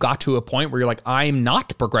until you got to a point where you're like, I'm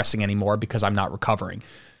not progressing anymore because I'm not recovering.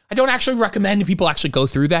 I don't actually recommend people actually go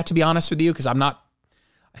through that, to be honest with you, because I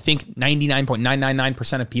think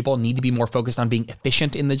 99.999% of people need to be more focused on being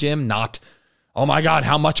efficient in the gym, not, oh my God,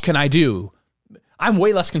 how much can I do? I'm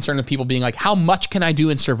way less concerned with people being like, how much can I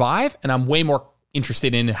do and survive? And I'm way more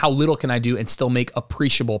interested in how little can I do and still make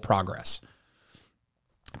appreciable progress.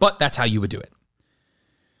 But that's how you would do it.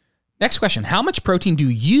 Next question. How much protein do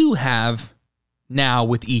you have now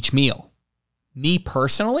with each meal? Me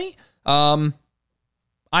personally, I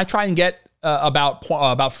try and get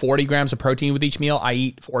about 40 grams of protein with each meal. I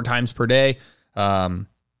eat 4 times per day.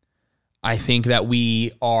 I think that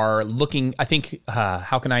we are looking,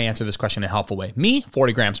 how can I answer this question in a helpful way? Me,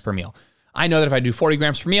 40 grams per meal. I know that if I do 40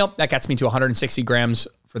 grams per meal, that gets me to 160 grams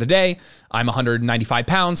for the day. I'm 195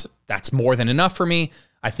 pounds. That's more than enough for me.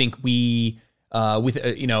 I think if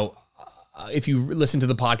you listen to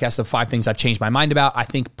the podcast of 5 things I've changed my mind about, I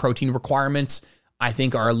think protein requirements,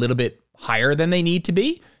 are a little bit higher than they need to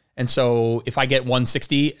be. And so if I get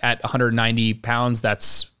 160 at 190 pounds,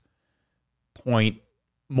 that's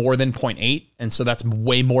more than 0.8. And so that's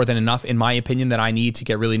way more than enough, in my opinion, that I need to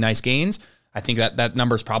get really nice gains. I think that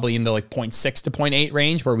number is probably in the 0.6 to 0.8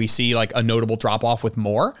 range where we see a notable drop off with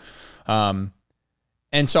more. And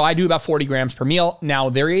so I do about 40 grams per meal. Now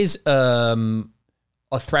there is a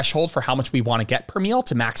threshold for how much we want to get per meal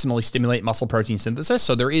to maximally stimulate muscle protein synthesis.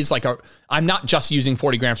 So there is I'm not just using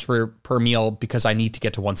 40 grams per meal because I need to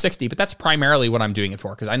get to 160, but that's primarily what I'm doing it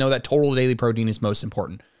for, because I know that total daily protein is most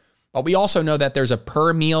important. But we also know that there's a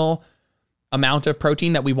per meal amount of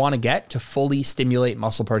protein that we want to get to fully stimulate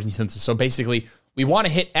muscle protein synthesis. So basically, we want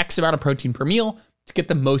to hit X amount of protein per meal to get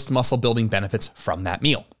the most muscle building benefits from that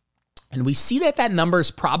meal. And we see that number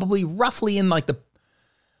is probably roughly in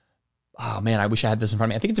oh man, I wish I had this in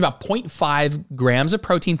front of me. I think it's about 0.5 grams of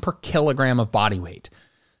protein per kilogram of body weight.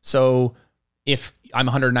 So if I'm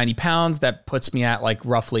 190 pounds, that puts me at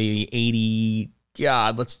roughly 80,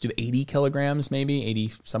 let's do 80 kilograms, maybe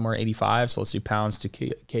 80, somewhere 85. So let's do pounds to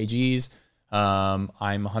kgs.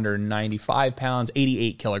 I'm 195 pounds,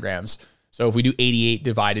 88 kilograms. So if we do 88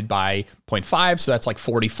 divided by 0.5, so that's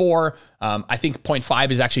 44. I think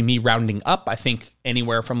 0.5 is actually me rounding up. I think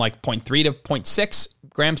anywhere from 0.3 to 0.6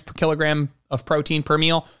 grams per kilogram of protein per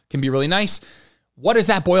meal can be really nice. What does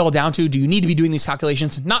that boil down to? Do you need to be doing these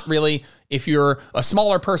calculations? Not really. If you're a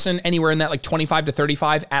smaller person, anywhere in that 25 to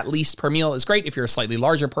 35 at least per meal is great. If you're a slightly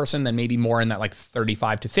larger person, then maybe more in that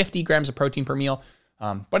 35 to 50 grams of protein per meal.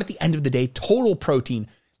 But at the end of the day, total protein.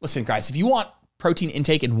 Listen, guys, if you want protein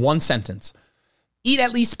intake in one sentence, eat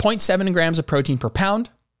at least 0.7 grams of protein per pound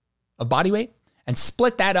of body weight and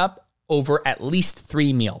split that up over at least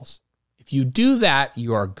 3 meals. If you do that,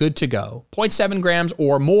 you are good to go. 0.7 grams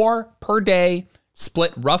or more per day,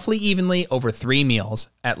 split roughly evenly over 3 meals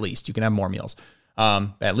at least. You can have more meals.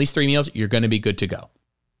 At least 3 meals, you're going to be good to go.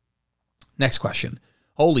 Next question.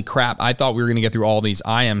 Holy crap. I thought we were going to get through all these.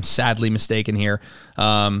 I am sadly mistaken here.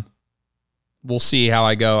 We'll see how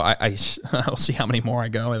I go. I'll see how many more I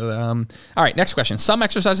go. All right, next question. Some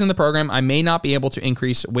exercises in the program, I may not be able to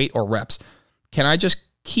increase weight or reps. Can I just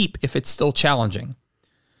keep if it's still challenging?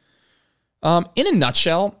 In a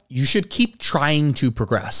nutshell, you should keep trying to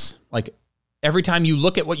progress. Like every time you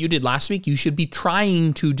look at what you did last week, you should be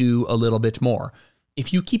trying to do a little bit more.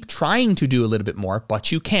 If you keep trying to do a little bit more,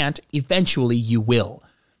 but you can't, eventually you will.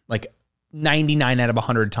 Like 99 out of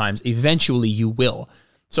 100 times, eventually you will.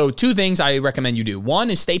 So 2 things I recommend you do. 1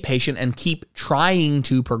 is stay patient and keep trying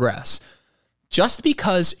to progress. Just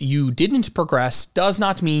because you didn't progress does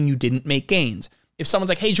not mean you didn't make gains. If someone's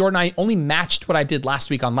like, hey, Jordan, I only matched what I did last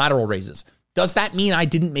week on lateral raises. Does that mean I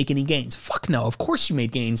didn't make any gains? Fuck no. Of course you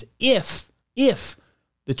made gains if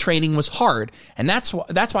the training was hard. And that's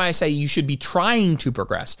why I say you should be trying to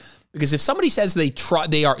progress. Because if somebody says they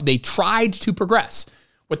tried to progress,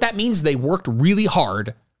 what that means is they worked really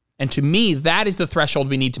hard. And to me, that is the threshold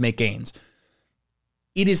we need to make gains.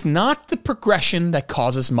 It is not the progression that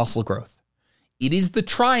causes muscle growth. It is the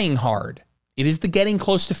trying hard. It is the getting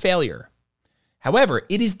close to failure. However,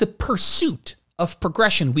 it is the pursuit of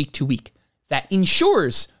progression week to week that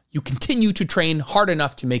ensures you continue to train hard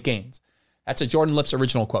enough to make gains. That's a Jordan Lips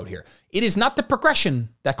original quote here. It is not the progression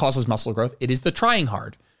that causes muscle growth. It is the trying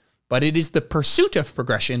hard. But it is the pursuit of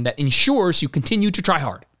progression that ensures you continue to try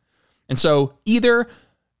hard. And so either,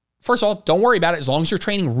 first of all, don't worry about it. As long as you're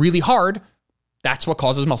training really hard, that's what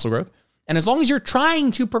causes muscle growth. And as long as you're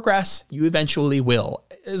trying to progress, you eventually will.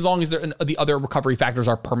 As long as the other recovery factors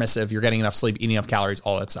are permissive, you're getting enough sleep, eating enough calories,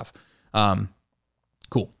 all that stuff.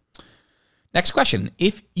 Cool. Next question.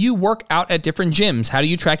 If you work out at different gyms, how do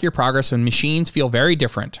you track your progress when machines feel very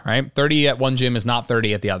different, right? 30 at one gym is not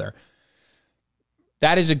 30 at the other.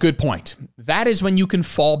 That is a good point. That is when you can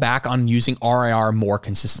fall back on using RIR more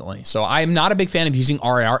consistently. So I am not a big fan of using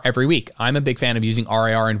RIR every week. I'm a big fan of using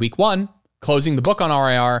RIR in week 1, closing the book on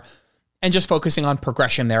RIR, and just focusing on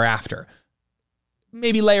progression thereafter.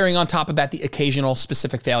 Maybe layering on top of that the occasional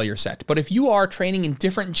specific failure set. But if you are training in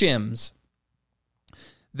different gyms,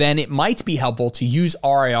 then it might be helpful to use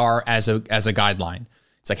RIR as a guideline.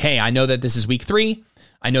 It's like, hey, I know that this is week 3.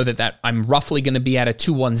 I know that I'm roughly going to be at a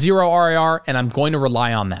 210 RIR, and I'm going to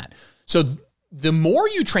rely on that. So the more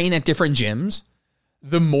you train at different gyms,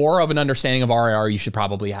 the more of an understanding of RIR you should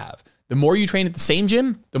probably have. The more you train at the same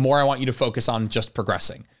gym, the more I want you to focus on just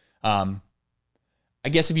progressing. I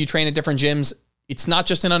guess if you train at different gyms, it's not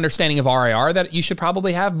just an understanding of RIR that you should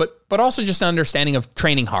probably have, but also just an understanding of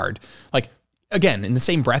training hard. Like, again, in the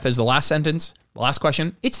same breath as the last sentence, the last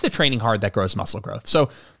question, it's the training hard that grows muscle growth. So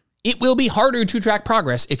it will be harder to track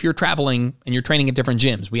progress if you're traveling and you're training at different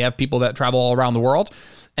gyms. We have people that travel all around the world,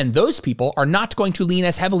 and those people are not going to lean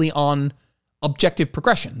as heavily on objective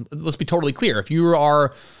progression. Let's be totally clear. If you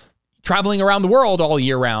are traveling around the world all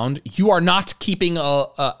year round, you are not keeping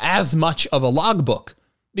as much of a logbook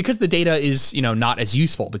because the data is, not as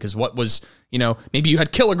useful, because what was, maybe you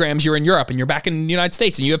had kilograms, you're in Europe and you're back in the United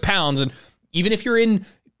States and you have pounds. And even if you're in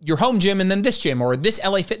your home gym and then this gym or this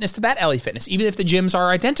LA Fitness to that LA Fitness, even if the gyms are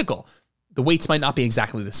identical, the weights might not be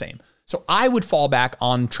exactly the same. So I would fall back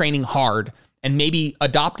on training hard and maybe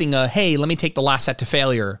adopting hey, let me take the last set to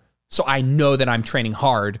failure so I know that I'm training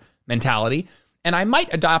hard mentality. And I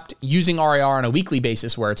might adopt using RIR on a weekly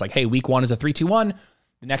basis where it's like, hey, week 1 is a 3-2-1.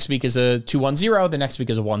 The next week is a 2-1-0. The next week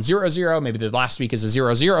is a 1-0-0. Maybe the last week is a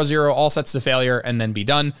 0-0-0, all sets to failure, and then be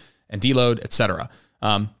done and deload, etc.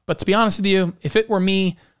 But to be honest with you, if it were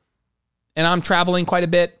me and I'm traveling quite a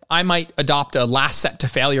bit, I might adopt a last set to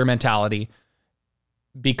failure mentality,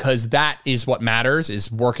 because that is what matters,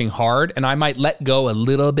 is working hard. And I might let go a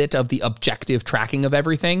little bit of the objective tracking of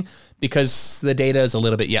everything because the data is a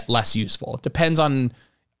little bit yet less useful. It depends on,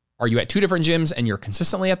 are you at 2 different gyms and you're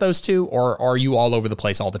consistently at those 2, or are you all over the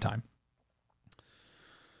place all the time?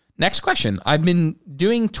 Next question. I've been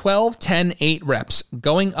doing 12, 10, 8 reps,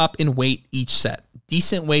 going up in weight each set.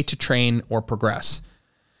 Decent way to train or progress.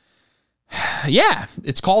 Yeah,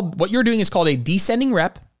 what you're doing is called a descending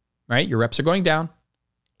rep, right? Your reps are going down.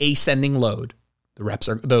 Ascending load.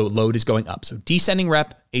 The load is going up. So descending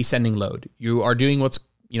rep, ascending load. You are doing what's,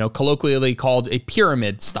 colloquially called a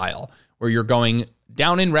pyramid style, where you're going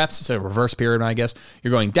down in reps. It's a reverse pyramid, I guess.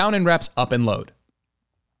 You're going down in reps, up in load.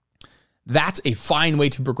 That's a fine way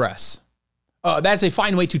to progress. That's a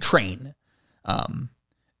fine way to train.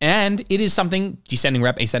 And it is something, descending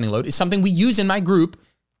rep, ascending load, is something we use in my group,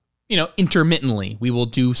 intermittently. We will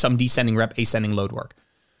do some descending rep, ascending load work.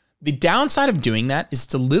 The downside of doing that is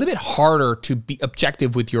it's a little bit harder to be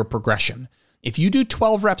objective with your progression. If you do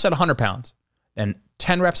 12 reps at 100 pounds, then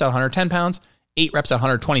 10 reps at 110 pounds, 8 reps at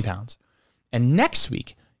 120 pounds. And next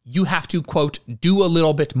week, you have to, quote, do a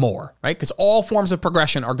little bit more, right? Because all forms of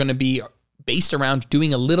progression are going to be based around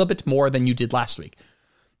doing a little bit more than you did last week.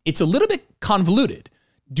 It's a little bit convoluted.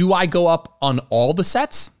 Do I go up on all the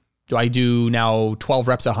sets? Do I do now 12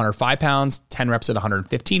 reps at 105 pounds, 10 reps at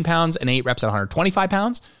 115 pounds, and 8 reps at 125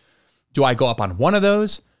 pounds? Do I go up on one of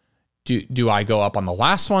those? Do I go up on the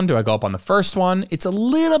last one? Do I go up on the first one? It's a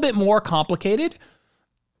little bit more complicated.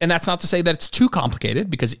 And that's not to say that it's too complicated,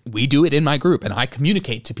 because we do it in my group and I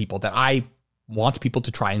communicate to people that I want people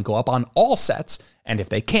to try and go up on all sets. And if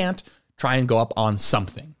they can't, try and go up on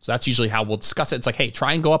something. So that's usually how we'll discuss it. It's like, hey,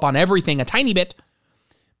 try and go up on everything a tiny bit.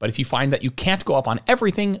 But if you find that you can't go up on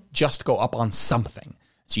everything, just go up on something.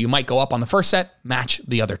 So you might go up on the first set, match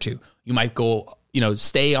the other two. You might go,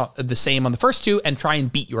 stay the same on the first two and try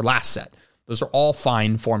and beat your last set. Those are all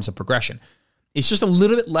fine forms of progression. It's just a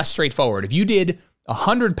little bit less straightforward. If you did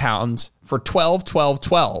 100 pounds for 12, 12,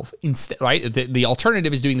 12, instead, right? The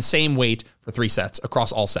alternative is doing the same weight for 3 sets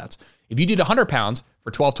across all sets. If you did 100 pounds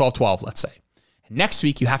for 12, 12, 12, let's say, and next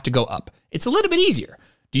week you have to go up. It's a little bit easier.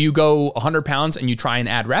 Do you go 100 pounds and you try and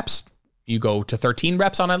add reps? You go to 13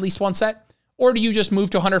 reps on at least one set? Or do you just move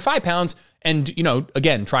to 105 pounds and,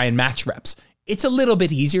 again, try and match reps? It's a little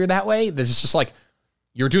bit easier that way. This is just like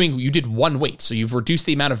you did one weight. So you've reduced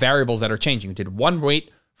the amount of variables that are changing. You did one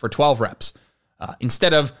weight for 12 reps.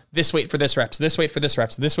 Instead of this weight for this reps, this weight for this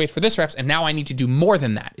reps, this weight for this reps, and now I need to do more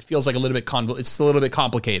than that. It feels like it's a little bit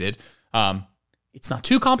complicated. It's not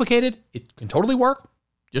too complicated. It can totally work.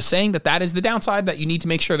 Just saying that is the downside, that you need to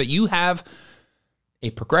make sure that you have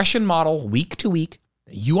a progression model week to week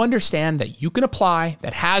that you understand, that you can apply,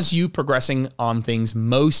 that has you progressing on things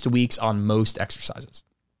most weeks on most exercises.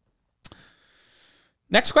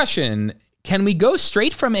 Next question. Can we go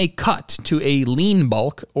straight from a cut to a lean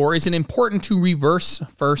bulk, or is it important to reverse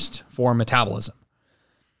first for metabolism?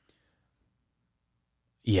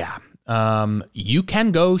 Yeah. You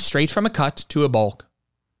can go straight from a cut to a bulk,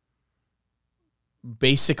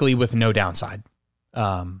 basically with no downside.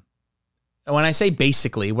 When I say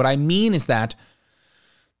basically, what I mean is that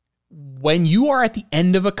when you are at the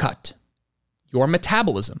end of a cut, your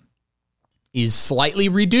metabolism is slightly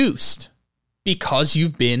reduced because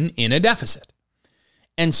you've been in a deficit.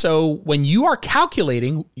 And so when you are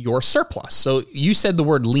calculating your surplus, so you said the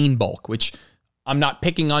word lean bulk, which I'm not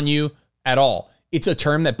picking on you at all. It's a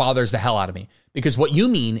term that bothers the hell out of me, because what you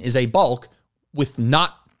mean is a bulk with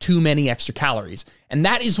not too many extra calories. And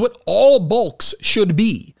that is what all bulks should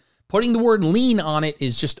be. Putting the word lean on it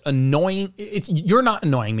is just annoying. You're not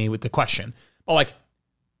annoying me with the question, but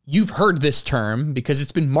you've heard this term because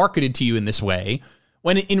it's been marketed to you in this way.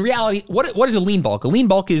 When in reality, what is a lean bulk? A lean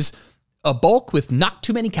bulk is a bulk with not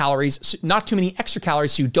too many calories, not too many extra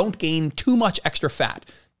calories, so you don't gain too much extra fat.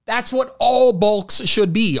 That's what all bulks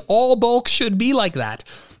should be. All bulks should be like that.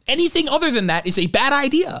 Anything other than that is a bad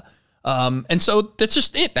idea. And so that's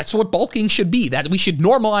just it. That's what bulking should be. That we should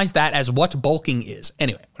normalize that as what bulking is.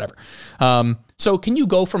 Anyway, whatever. So can you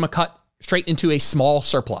go from a cut straight into a small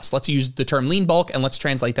surplus? Let's use the term lean bulk and let's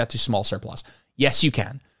translate that to small surplus. Yes, you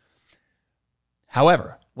can.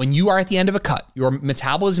 However, when you are at the end of a cut, your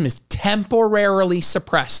metabolism is temporarily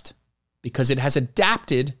suppressed because it has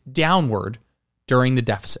adapted downward during the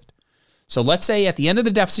deficit. So let's say at the end of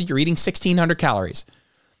the deficit, you're eating 1,600 calories.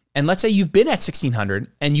 And let's say you've been at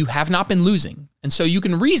 1,600 and you have not been losing. And so you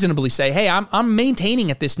can reasonably say, hey, I'm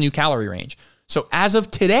maintaining at this new calorie range. So as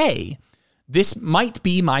of today, this might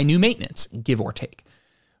be my new maintenance, give or take.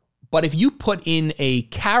 But if you put in a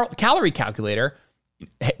calorie calculator,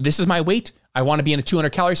 hey, this is my weight, I want to be in a 200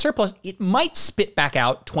 calorie surplus, it might spit back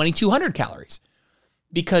out 2,200 calories.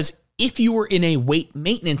 Because if you were in a weight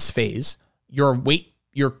maintenance phase, you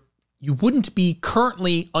wouldn't be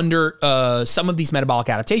currently under some of these metabolic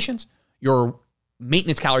adaptations. Your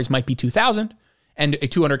maintenance calories might be 2,000, and a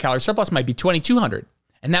 200 calorie surplus might be 2,200,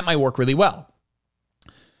 and that might work really well.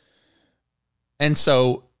 And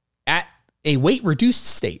so at a weight reduced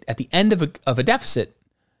state, at the end of a deficit,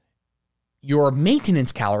 your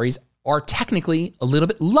maintenance calories are technically a little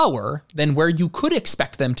bit lower than where you could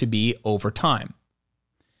expect them to be over time.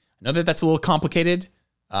 I know that that's a little complicated.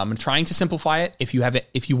 I'm trying to simplify it. If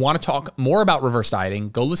you want to talk more about reverse dieting,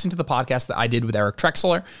 go listen to the podcast that I did with Eric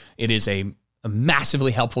Trexler. It is a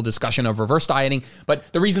massively helpful discussion of reverse dieting.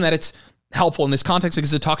 But the reason that it's helpful in this context is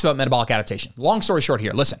because it talks about metabolic adaptation. Long story short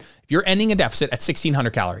here, listen, if you're ending a deficit at 1,600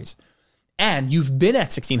 calories and you've been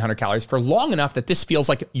at 1,600 calories for long enough that this feels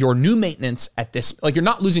like your new maintenance at this, like you're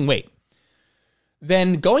not losing weight,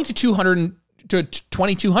 then going to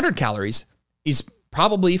 2,200 calories is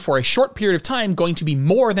probably for a short period of time going to be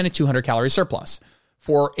more than a 200 calorie surplus.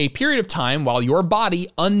 for a period of time while your body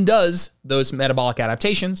undoes those metabolic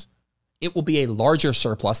adaptations, it will be a larger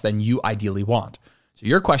surplus than you ideally want. So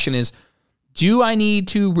your question is, do I need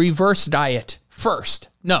to reverse diet first?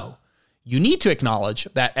 No. You need to acknowledge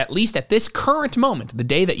that at least at this current moment, the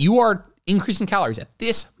day that you are increasing calories at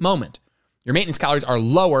this moment, your maintenance calories are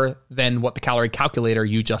lower than what the calorie calculator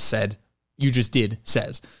you just did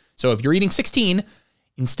says. So if you're eating 16,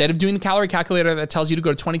 instead of doing the calorie calculator that tells you to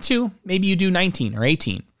go to 22, maybe you do 19 or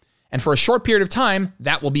 18. And for a short period of time,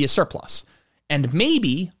 that will be a surplus. And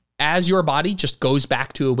maybe as your body just goes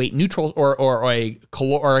back to a weight neutral or a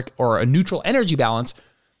caloric or a neutral energy balance,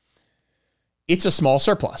 it's a small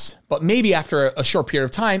surplus. But maybe after a short period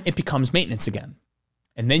of time, it becomes maintenance again.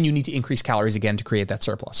 And then you need to increase calories again to create that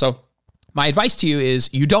surplus. So my advice to you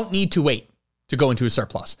is you don't need to wait to go into a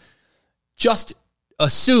surplus. Just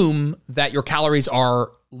assume that your calories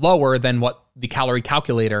are lower than what the calorie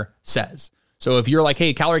calculator says. So if you're like,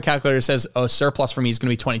 hey, calorie calculator says a surplus for me is going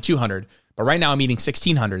to be 2,200, but right now I'm eating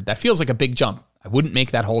 1,600, that feels like a big jump. I wouldn't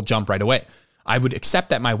make that whole jump right away. I would accept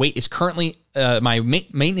that my weight is currently, my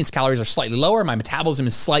maintenance calories are slightly lower, my metabolism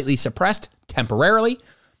is slightly suppressed temporarily,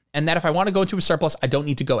 and that if I want to go into a surplus, I don't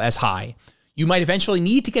need to go as high. You might eventually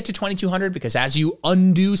need to get to 2,200 because as you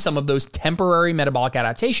undo some of those temporary metabolic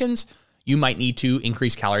adaptations, you might need to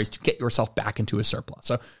increase calories to get yourself back into a surplus.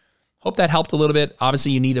 So hope that helped a little bit.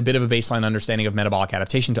 Obviously, you need a bit of a baseline understanding of metabolic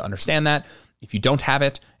adaptation to understand that. If you don't have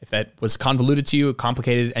it, if that was convoluted to you,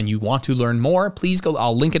 complicated, and you want to learn more, please go.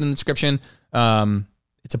 I'll link it in the description.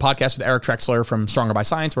 It's a podcast with Eric Trexler from Stronger by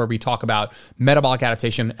Science, where we talk about metabolic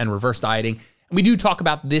adaptation and reverse dieting. And we do talk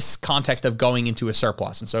about this context of going into a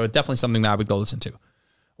surplus. And so it's definitely something that I would go listen to.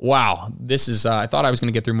 Wow. This is, I thought I was going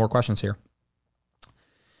to get through more questions here.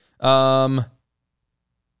 Okay.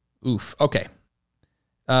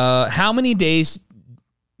 How many days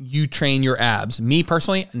you train your abs? Me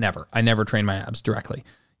personally, never. I never train my abs directly.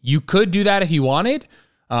 You could do that if you wanted.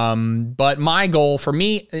 But my goal for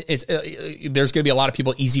me is, there's going to be a lot of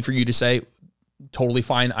people, easy for you to say, totally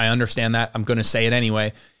fine. I understand that. I'm going to say it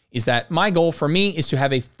anyway, is that my goal for me is to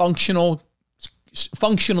have a functionally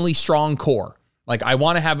strong core. Like I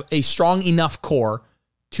want to have a strong enough core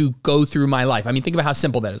to go through my life. I mean, think about how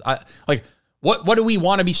simple that is. What do we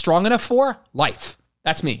want to be strong enough for? Life.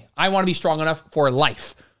 That's me. I want to be strong enough for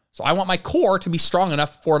life. So I want my core to be strong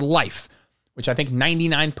enough for life, which I think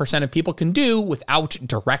 99% of people can do without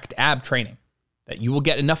direct ab training. That you will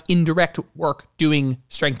get enough indirect work doing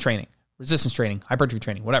strength training, resistance training, hypertrophy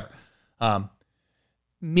training, whatever.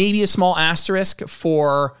 Maybe a small asterisk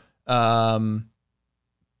for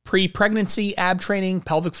pre-pregnancy ab training,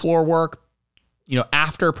 pelvic floor work,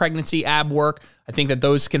 after pregnancy ab work. I think that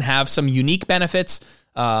those can have some unique benefits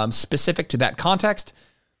specific to that context.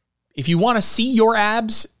 If you want to see your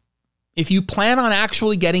abs, if you plan on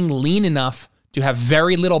actually getting lean enough to have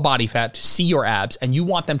very little body fat to see your abs, and you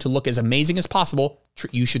want them to look as amazing as possible,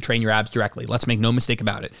 you should train your abs directly. Let's make no mistake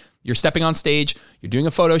about it. You're stepping on stage, you're doing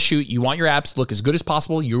a photo shoot, you want your abs to look as good as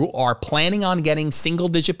possible. You are planning on getting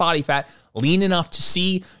single-digit body fat, lean enough to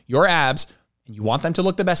see your abs, and you want them to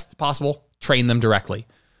look the best possible, train them directly.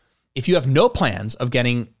 If you have no plans of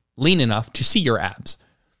getting lean enough to see your abs,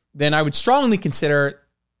 then I would strongly consider,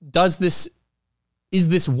 is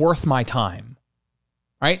this worth my time?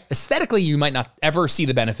 Right? Aesthetically, you might not ever see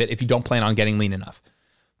the benefit if you don't plan on getting lean enough.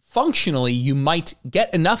 Functionally, you might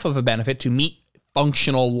get enough of a benefit to meet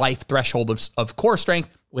functional life threshold of core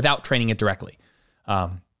strength without training it directly.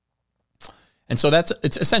 And so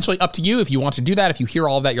it's essentially up to you if you want to do that. If you hear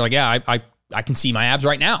all of that, you're like, yeah, I can see my abs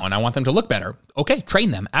right now and I want them to look better. Okay,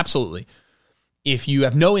 train them. Absolutely. If you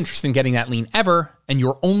have no interest in getting that lean ever, and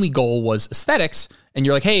your only goal was aesthetics, and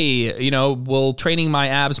you're like, hey, will training my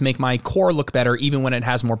abs make my core look better even when it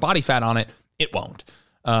has more body fat on it? It won't.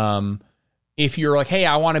 If you're like, hey,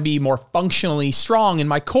 I want to be more functionally strong in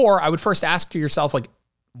my core, I would first ask yourself, like,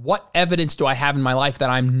 what evidence do I have in my life that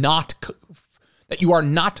that you are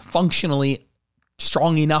not functionally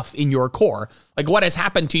strong enough in your core? Like, what has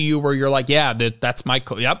happened to you where you're like, yeah, that's my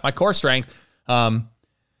core strength.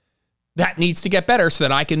 That needs to get better so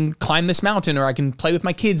that I can climb this mountain, or I can play with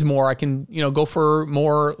my kids more. I can, go for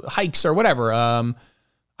more hikes or whatever.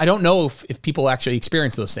 I don't know if people actually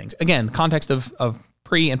experience those things. Again, the context of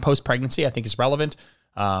pre and post pregnancy, I think, is relevant.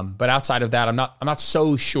 But outside of that, I'm not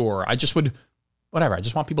so sure. I just want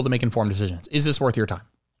people to make informed decisions. Is this worth your time?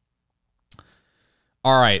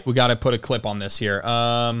 All right, we got to put a clip on this here.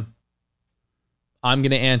 I'm going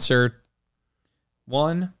to answer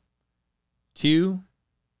 1, 2,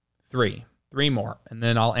 3 more, and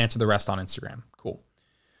then I'll answer the rest on Instagram. Cool.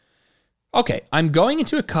 Okay, I'm going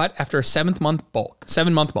into a cut after a 7-month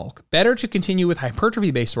bulk. Better to continue with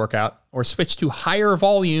hypertrophy-based workout or switch to higher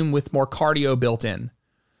volume with more cardio built in?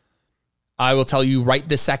 I will tell you right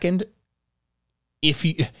this second,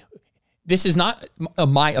 this is not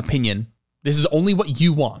my opinion. This is only what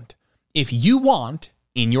you want. If you want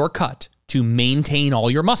in your cut to maintain all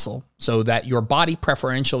your muscle so that your body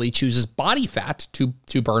preferentially chooses body fat to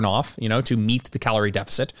burn off, to meet the calorie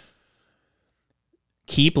deficit,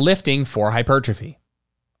 keep lifting for hypertrophy,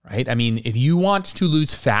 right? I mean, if you want to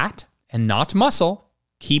lose fat and not muscle,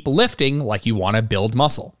 keep lifting like you want to build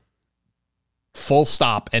muscle. Full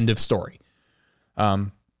stop, end of story. I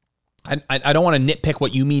don't want to nitpick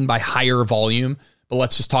what you mean by higher volume, but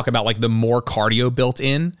let's just talk about like the more cardio built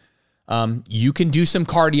in. You can do some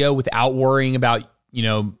cardio without worrying about,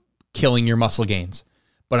 killing your muscle gains.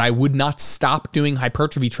 But I would not stop doing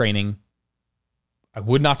hypertrophy training.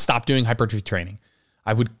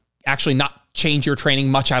 I would actually not change your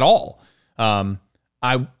training much at all.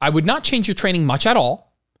 I would not change your training much at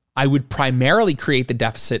all. I would primarily create the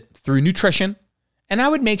deficit through nutrition, and I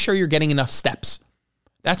would make sure you're getting enough steps.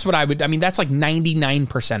 That's what that's like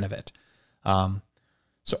 99% of it.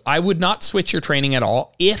 So I would not switch your training at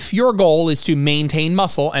all. If your goal is to maintain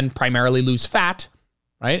muscle and primarily lose fat,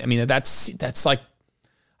 right? I mean, that's like,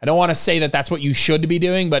 I don't want to say that that's what you should be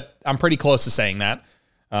doing, but I'm pretty close to saying that.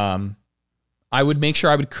 I would make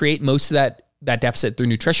sure I would create most of that deficit through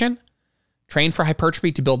nutrition, train for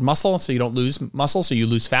hypertrophy to build muscle so you don't lose muscle, so you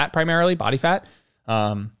lose fat primarily, body fat.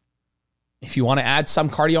 If you want to add some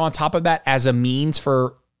cardio on top of that as a means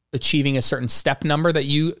for achieving a certain step number that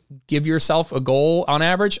you give yourself a goal on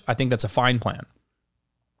average, I think that's a fine plan.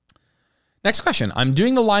 Next question. I'm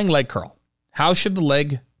doing the lying leg curl. How should the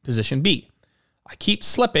leg position be? I keep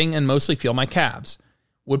slipping and mostly feel my calves.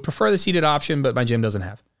 Would prefer the seated option, but my gym doesn't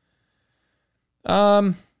have.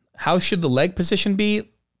 How should the leg position be?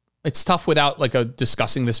 It's tough without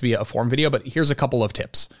discussing this via a form video, but here's a couple of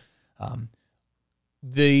tips.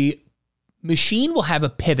 The machine will have a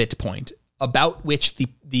pivot point about which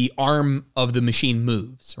the arm of the machine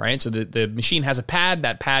moves, right? So the machine has a pad.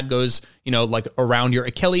 That pad goes, around your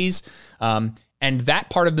Achilles, and that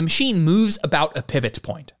part of the machine moves about a pivot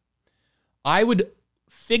point. I would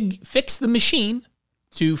fix the machine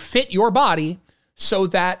to fit your body so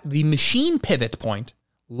that the machine pivot point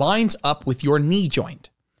lines up with your knee joint.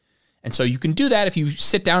 And so you can do that if you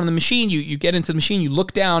sit down in the machine, you get into the machine, you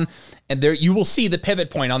look down, and there you will see the pivot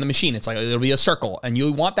point on the machine. It's like it'll be a circle, and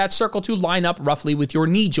you want that circle to line up roughly with your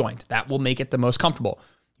knee joint. That will make it the most comfortable.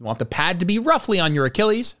 You want the pad to be roughly on your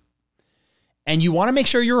Achilles, and you want to make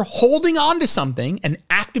sure you're holding on to something and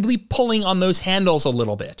actively pulling on those handles a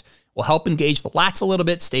little bit. Will help engage the lats a little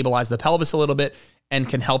bit, stabilize the pelvis a little bit, and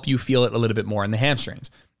can help you feel it a little bit more in the hamstrings.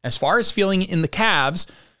 As far as feeling in the calves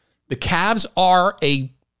are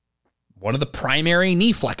one of the primary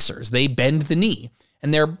knee flexors. They bend the knee,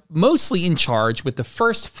 and they're mostly in charge with the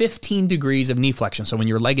first 15 degrees of knee flexion. So when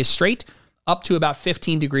your leg is straight, up to about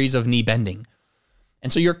 15 degrees of knee bending.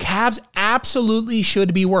 And so your calves absolutely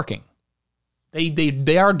should be working.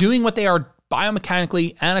 They are doing what they are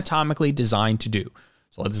biomechanically, anatomically designed to do.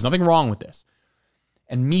 So there's nothing wrong with this.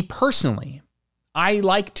 And me personally, I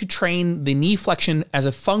like to train the knee flexion as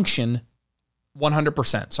a function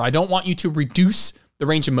 100%. So I don't want you to reduce the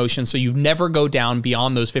range of motion so you never go down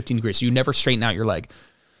beyond those 15 degrees. So you never straighten out your leg.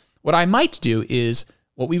 What I might do is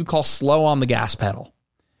what we would call slow on the gas pedal.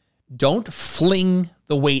 Don't fling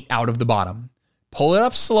the weight out of the bottom. Pull it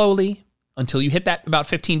up slowly until you hit that about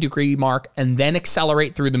 15 degree mark and then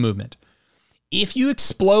accelerate through the movement. If you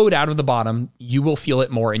explode out of the bottom, you will feel it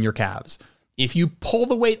more in your calves. If you pull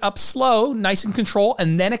the weight up slow, nice and control,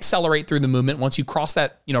 and then accelerate through the movement, once you cross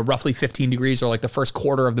that, roughly 15 degrees or like the first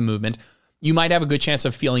quarter of the movement, you might have a good chance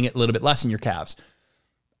of feeling it a little bit less in your calves.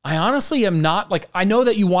 I honestly am not I know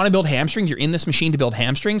that you want to build hamstrings. You're in this machine to build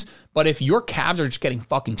hamstrings, but if your calves are just getting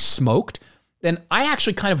fucking smoked, then I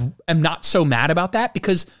actually kind of am not so mad about that,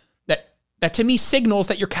 because that to me signals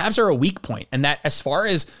that your calves are a weak point, and that as far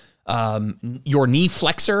as your knee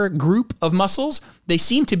flexor group of muscles, they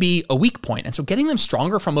seem to be a weak point. And so getting them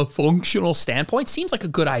stronger from a functional standpoint seems like a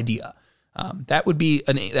good idea. That would be,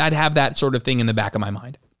 I'd have that sort of thing in the back of my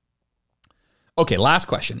mind. Okay, last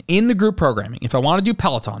question. In the group programming, if I want to do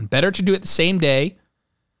Peloton, better to do it the same day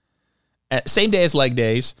as leg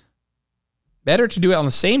days, better to do it on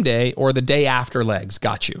the same day or the day after legs.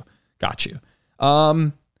 Got you.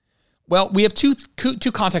 Well, we have two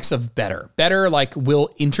contexts of better. Better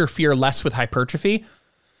will interfere less with hypertrophy.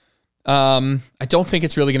 I don't think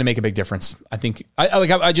it's really going to make a big difference. I think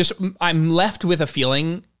I'm left with a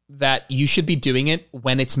feeling that you should be doing it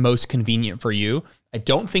when it's most convenient for you. I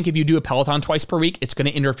don't think if you do a Peloton twice per week, it's going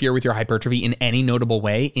to interfere with your hypertrophy in any notable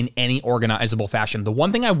way, in any organizable fashion. The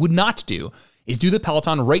one thing I would not do is do the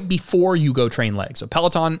Peloton right before you go train legs. So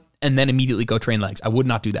Peloton and then immediately go train legs. I would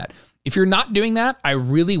not do that. If you're not doing that, I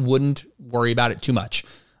really wouldn't worry about it too much.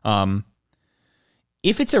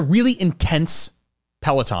 If it's a really intense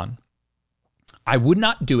Peloton, I would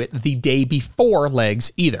not do it the day before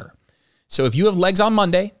legs either. So if you have legs on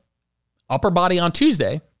Monday, upper body on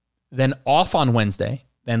Tuesday, then off on Wednesday,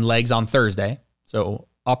 then legs on Thursday, so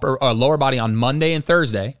lower body on Monday and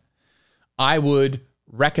Thursday, I would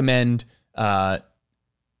recommend Monday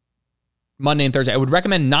and Thursday. I would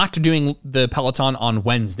recommend not doing the Peloton on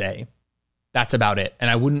Wednesday. That's about it. And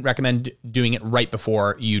I wouldn't recommend doing it right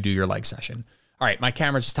before you do your leg session. All right, my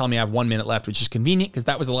camera's just telling me I have 1 minute left, which is convenient because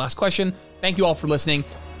that was the last question. Thank you all for listening.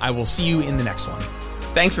 I will see you in the next one.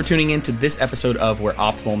 Thanks for tuning in to this episode of Where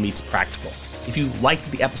Optimal Meets Practical. If you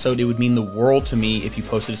liked the episode, it would mean the world to me if you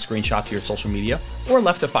posted a screenshot to your social media or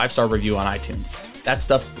left a 5-star review on iTunes. That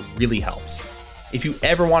stuff really helps. If you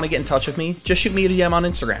ever want to get in touch with me, just shoot me a DM on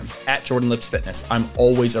Instagram @JordanLipsFitness. I'm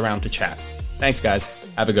always around to chat. Thanks, guys.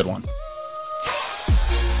 Have a good one.